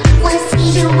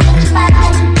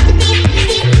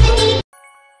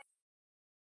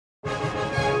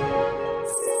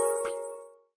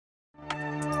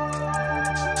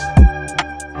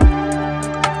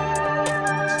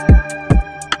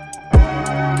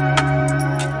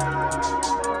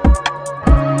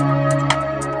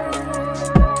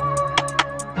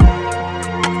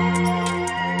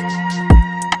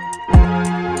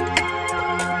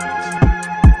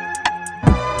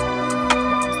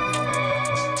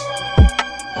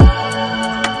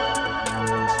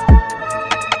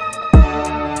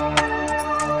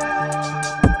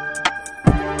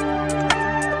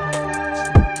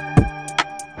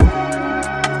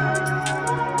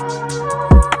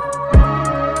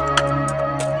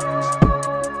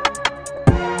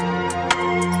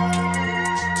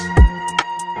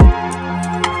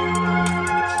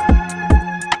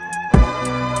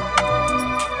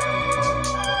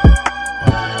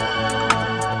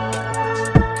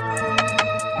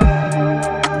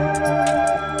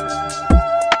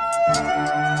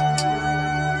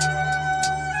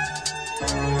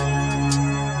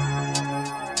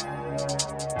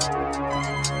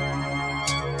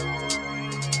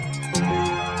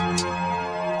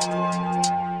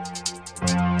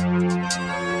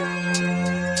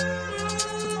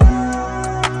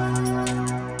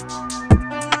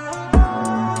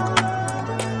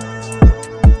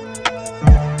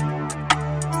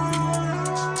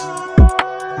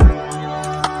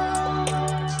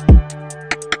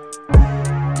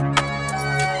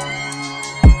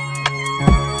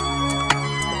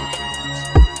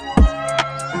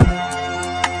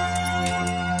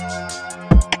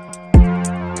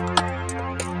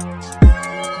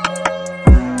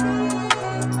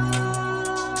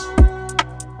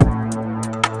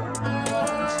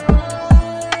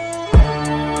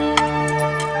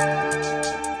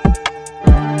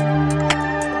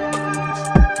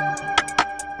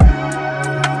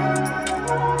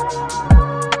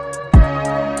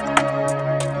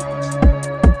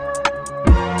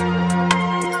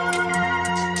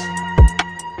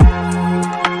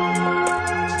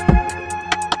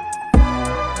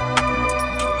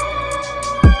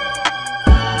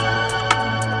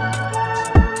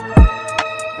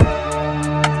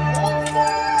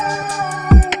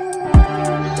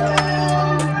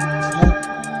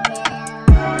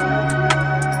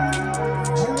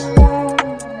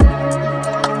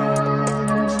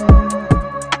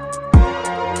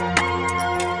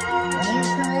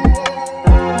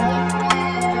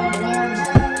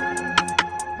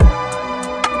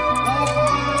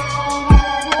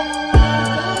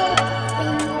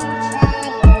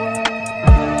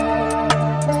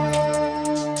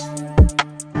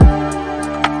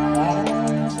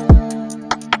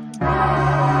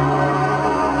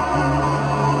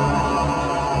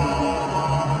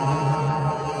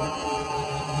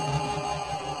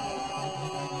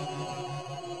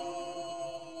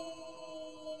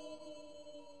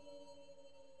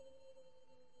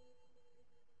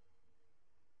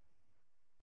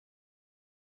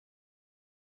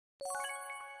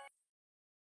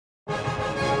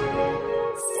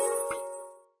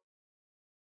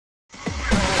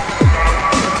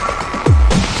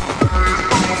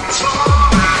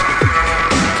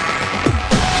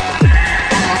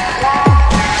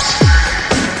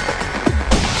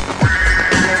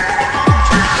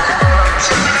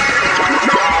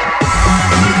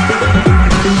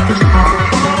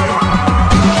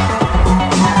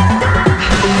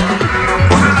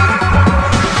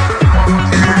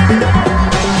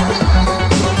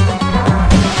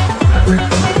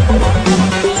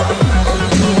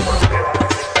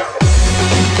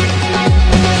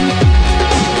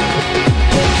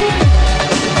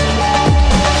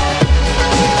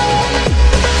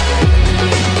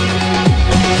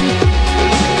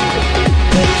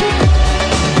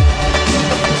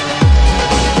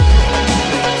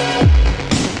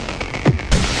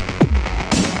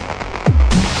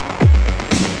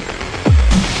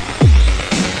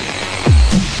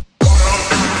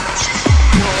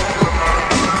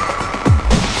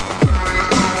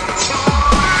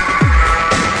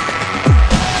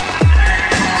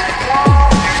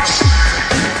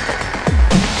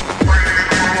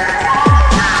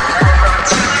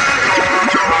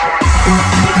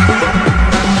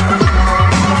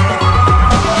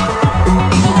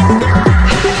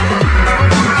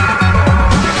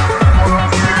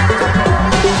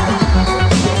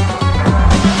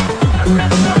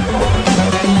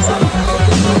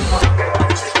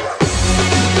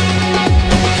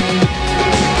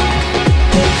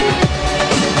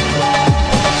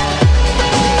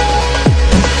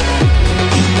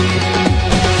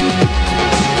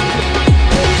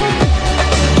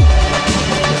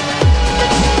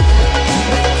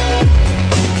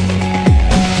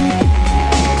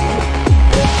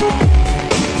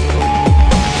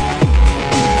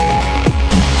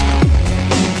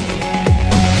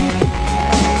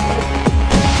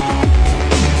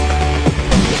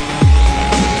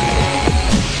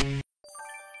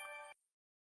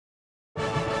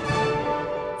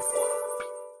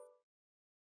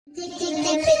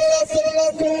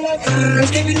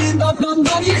 Skibidi bum bum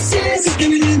bum, yes yes.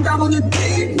 Skibidi bum on the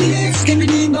beat, beat.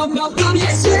 Skibidi bum bum bum,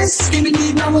 yes yes.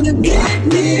 Skibidi bum on the beat,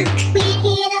 beat. We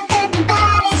here to hurt the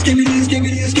body. Skibidi,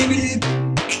 skibidi, skibidi.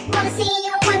 Wanna see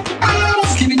you work your body.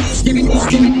 Skibidi, skibidi,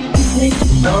 skibidi.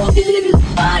 So good,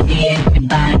 body,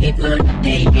 everybody put up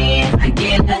their hands. I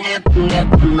get a happy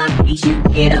up on my feet, you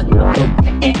get up,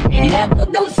 and I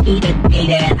don't see the day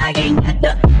that I ain't got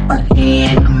the upper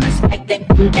hand. I'm respected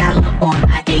from California,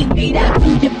 I ain't made out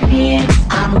from Japan.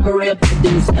 I'm a real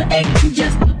producer, acting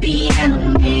just to be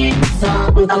an man.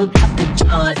 Songs on top the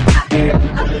charts, I heard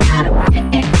I'm not a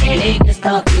fan. Niggas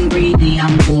talking greedy,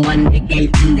 I'm the one that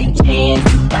gave them their chance.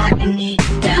 Somebody need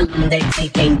to tell them that they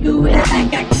can't do it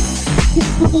like I can.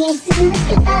 It's in the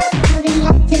club, holding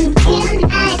up to the feel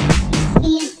night.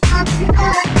 See us off the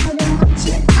hook, holding what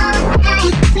you all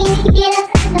night. We get up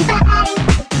in the body.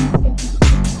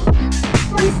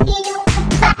 Wanna see you work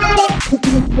the body.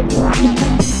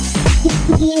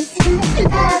 It's in the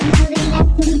club, holding up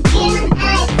to the feel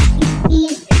night. See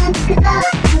us off the hook,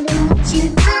 holding what you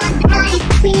all night.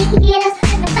 We get up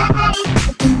in the body.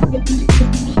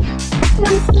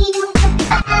 Wanna see you work the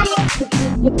body.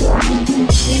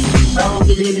 So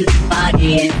good,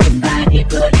 body, everybody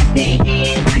put up their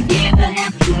hands. I get a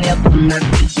happy meal from my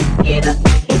feet, you get up,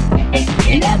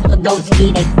 and that's don't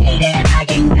see the day that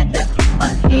I ain't got the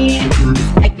upper hand. I'm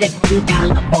respected from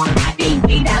California, I ain't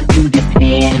made out to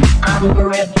Japan. I'm a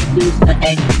real producer,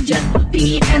 and just to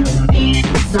be an man.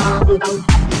 Songs on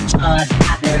top the charts,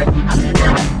 I heard I'm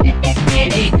not a fan.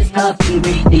 Niggas talking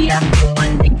greedy, I'm the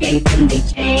one that gave them their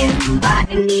chance.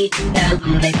 Somebody need to tell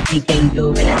them that they can't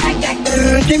do it like I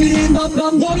can. Skibidi bum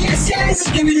bum bum, yes yes.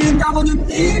 Skibidi bum on the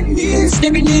beat, beat.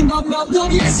 Skibidi bum bum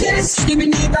bum, yes yes.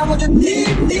 Skibidi bum on the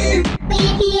beat, beat. We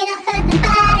here to hurt the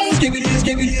body. Skibidi,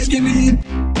 skibidi, skibidi.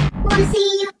 Wanna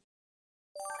see you.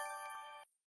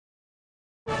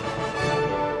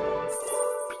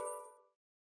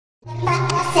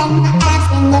 Send my ass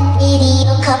in the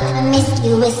video call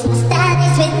promiscuous. My style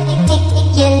is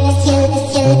ridiculous,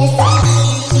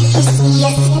 If you see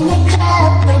us in the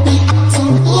club, we'll be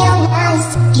acting real nice.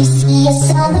 If you see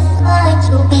us on the floor,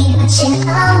 you'll be watching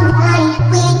all night.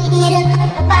 We ain't here to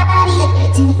hurt the body. Give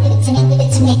it to me, give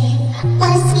it to me.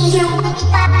 Wanna see you work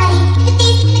your body.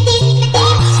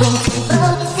 When the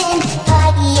road is in the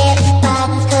party,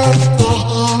 everybody put up their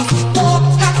hands. Get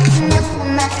hot enough for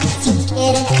my feet to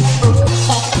get it.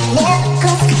 Never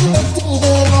go see the day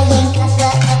that I ain't got the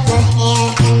upper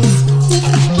hand. Deep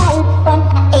in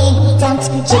California, ain't down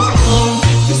to Japan.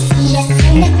 You see us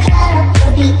in the club,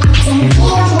 we'll be acting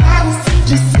real nice.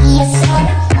 You see us on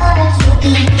the floor, you'll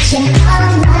be watching all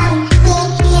night. We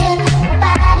ain't here to hurt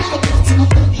nobody. Give it to me,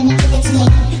 give it to me.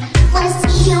 Wanna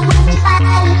see you work your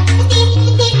body.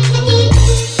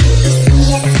 You see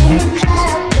us in the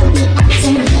club, we'll be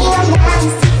acting real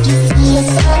nice. You see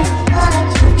us on the floor,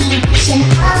 you'll be watching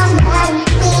all night.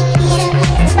 We ain't here to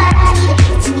hurt nobody.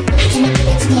 Give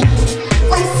it to me.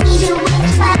 Wanna see you work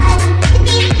your body.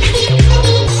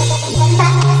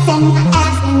 Send my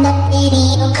ass in the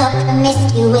video call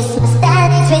promiscuous. My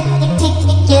style is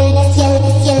ridiculous,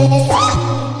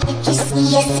 If you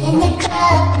see us in the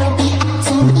club, we'll be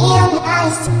acting real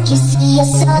nice. If you see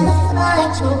us on the floor,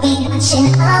 you'll be watching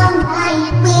all night.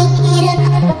 We ain't here to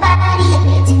hurt nobody. Give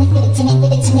it to me,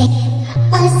 give it to me.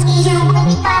 Wanna see you work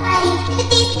your body.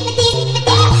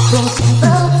 When the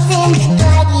road is in the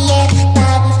party,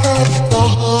 everybody put up their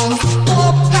hands.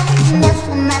 Get hot enough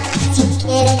for my feet to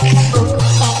get it.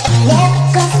 Never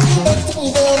go see the day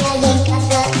that I ain't got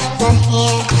the upper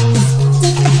hand.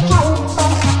 Deep in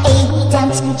California, ain't down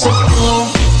to Japan.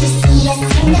 You see us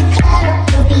in the club,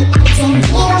 we'll be acting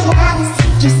real nice.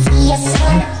 You see us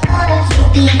on the floor,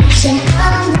 you'll be watching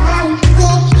all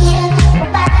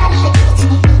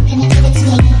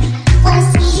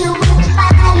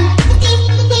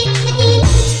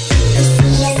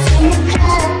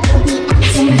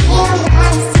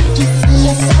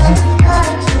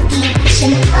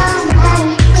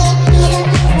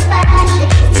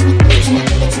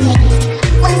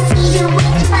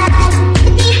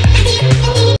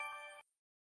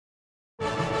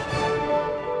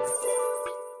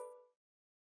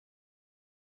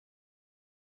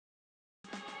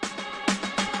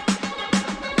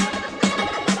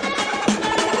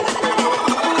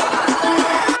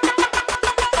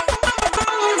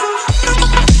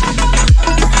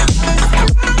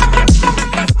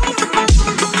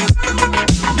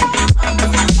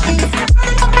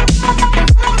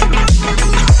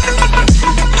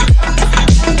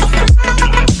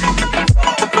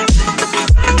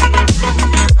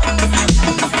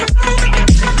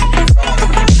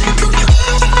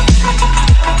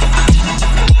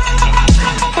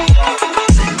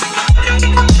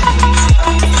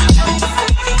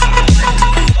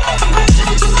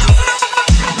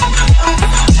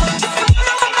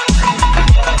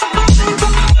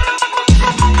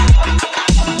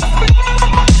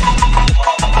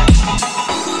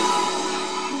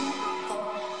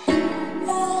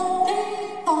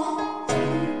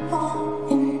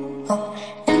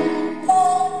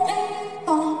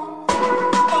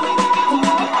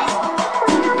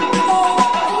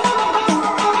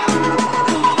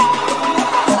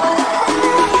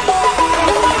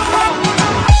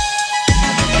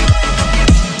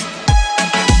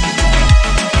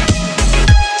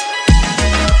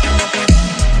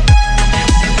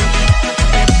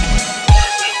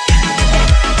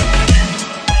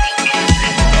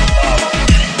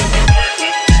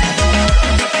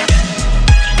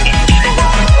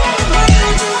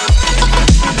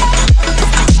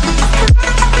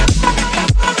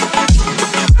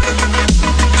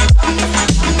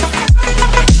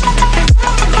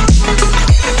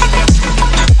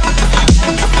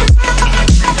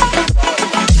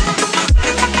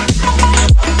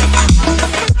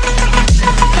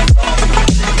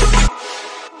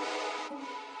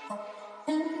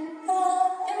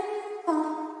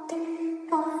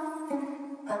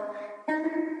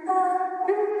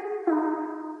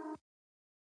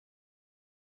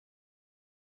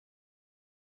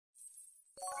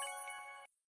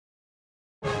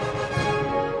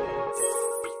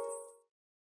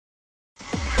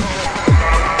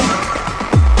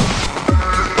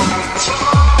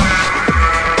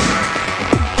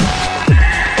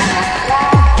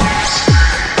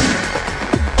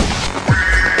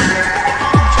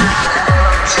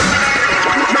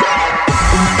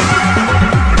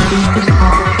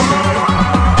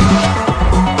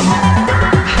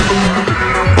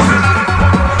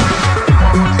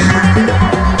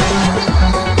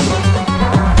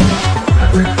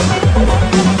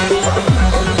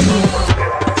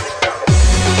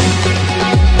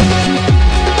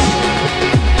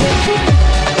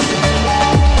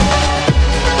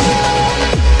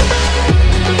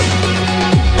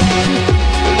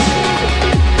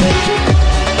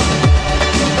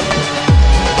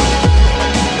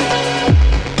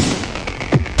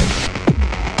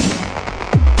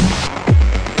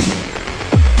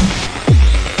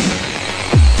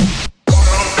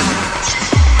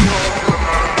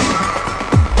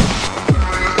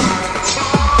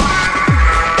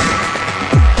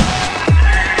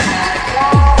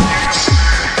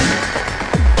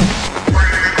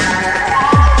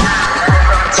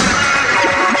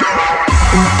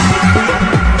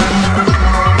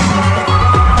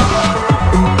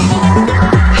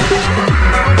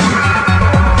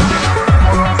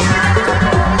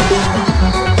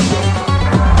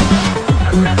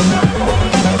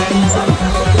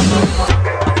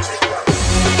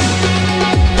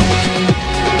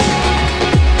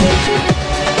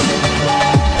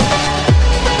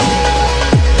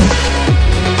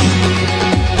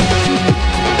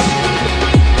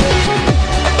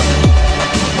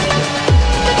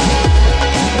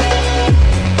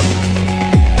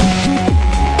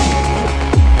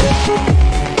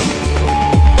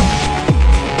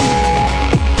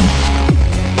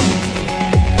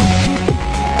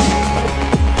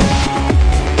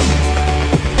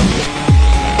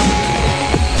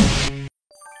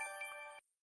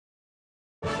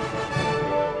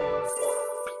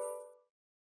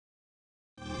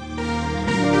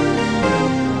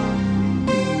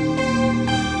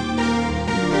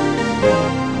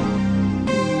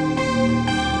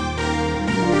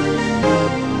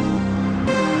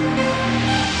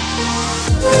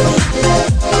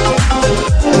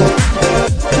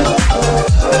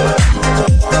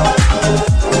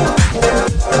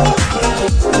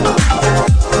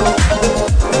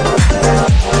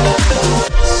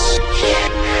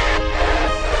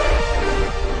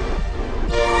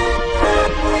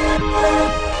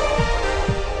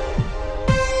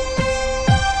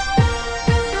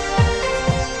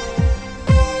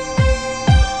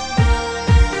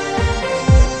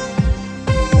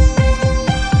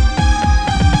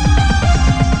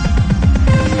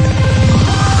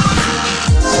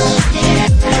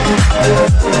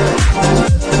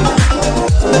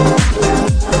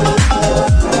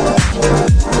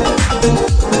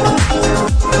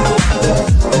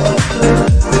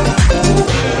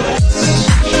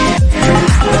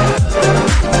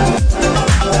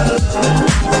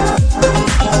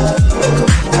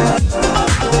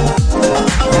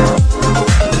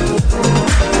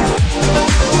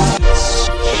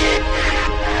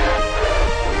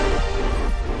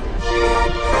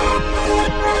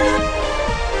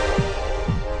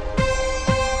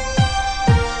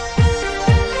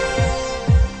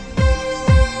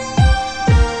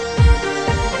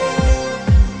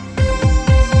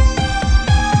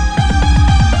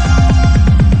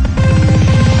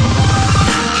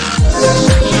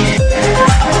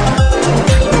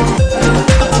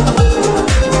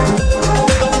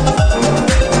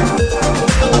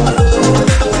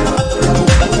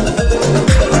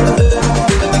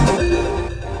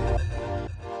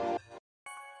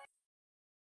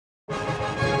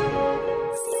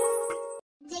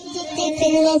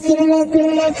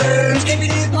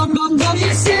Skibidi bum bum bum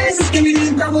yes yes.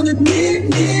 Skibidi double the dip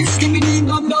dip. Skibidi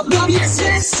bum bum bum yes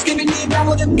yes. Skibidi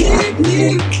double the dip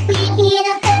dip.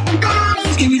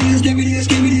 Skibidi skibidi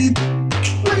skibidi.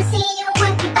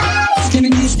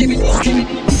 Skibidi skibidi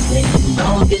skibidi.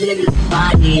 Don't be little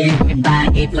body,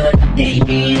 everybody put up their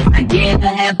hands. I give a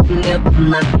half a lip on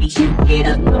my feet, you get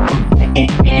up.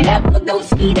 And I don't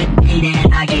see the day that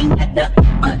I ain't got the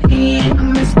upper hand.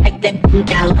 I'm respected from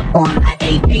California, I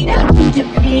ain't paid out to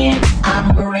Japan.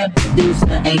 I'm a real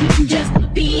producer, ain't just a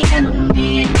piano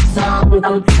man. Song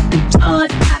don't have to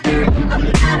charge, I heard I'm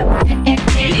out of hand.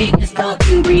 Niggas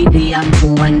talking greedy, I'm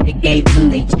the one that gave them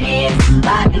the chance.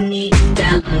 Somebody needs to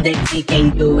tell them that they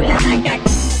can't do it, and I got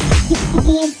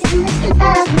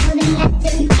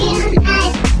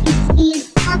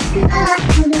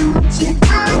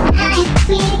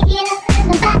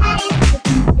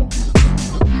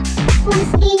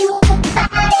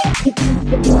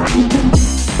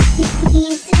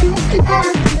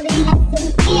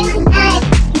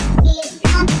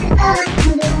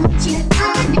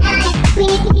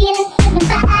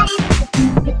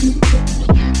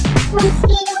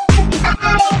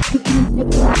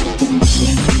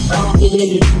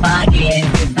body,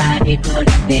 everybody put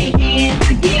up their hands.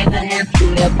 I give a half to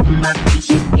lip on my feet,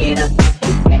 you get up.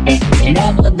 And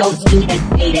I don't see the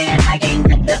day that I ain't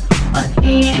got the upper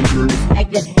hand. I'm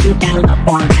respected from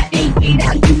California, I ain't paid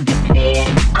out to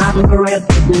Japan. I'm a real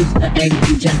producer, and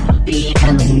you just a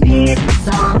piano man.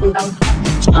 Song don't have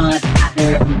to charge, I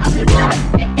heard I'm out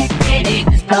of hand.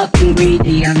 Niggas talking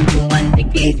greedy, I'm the one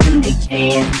that gave them the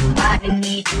chance. Somebody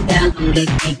needs to tell them that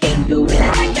they can't do it,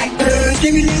 I got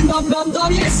Skibidi bum bum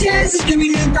bum yes yes.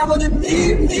 Skibidi double the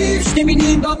dip dip.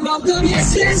 Skibidi bum bum bum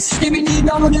yes yes. Skibidi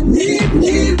double the dip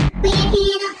dip. We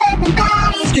here to hurt the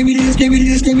body. Skibidi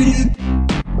skibidi skibidi.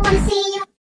 Wanna see you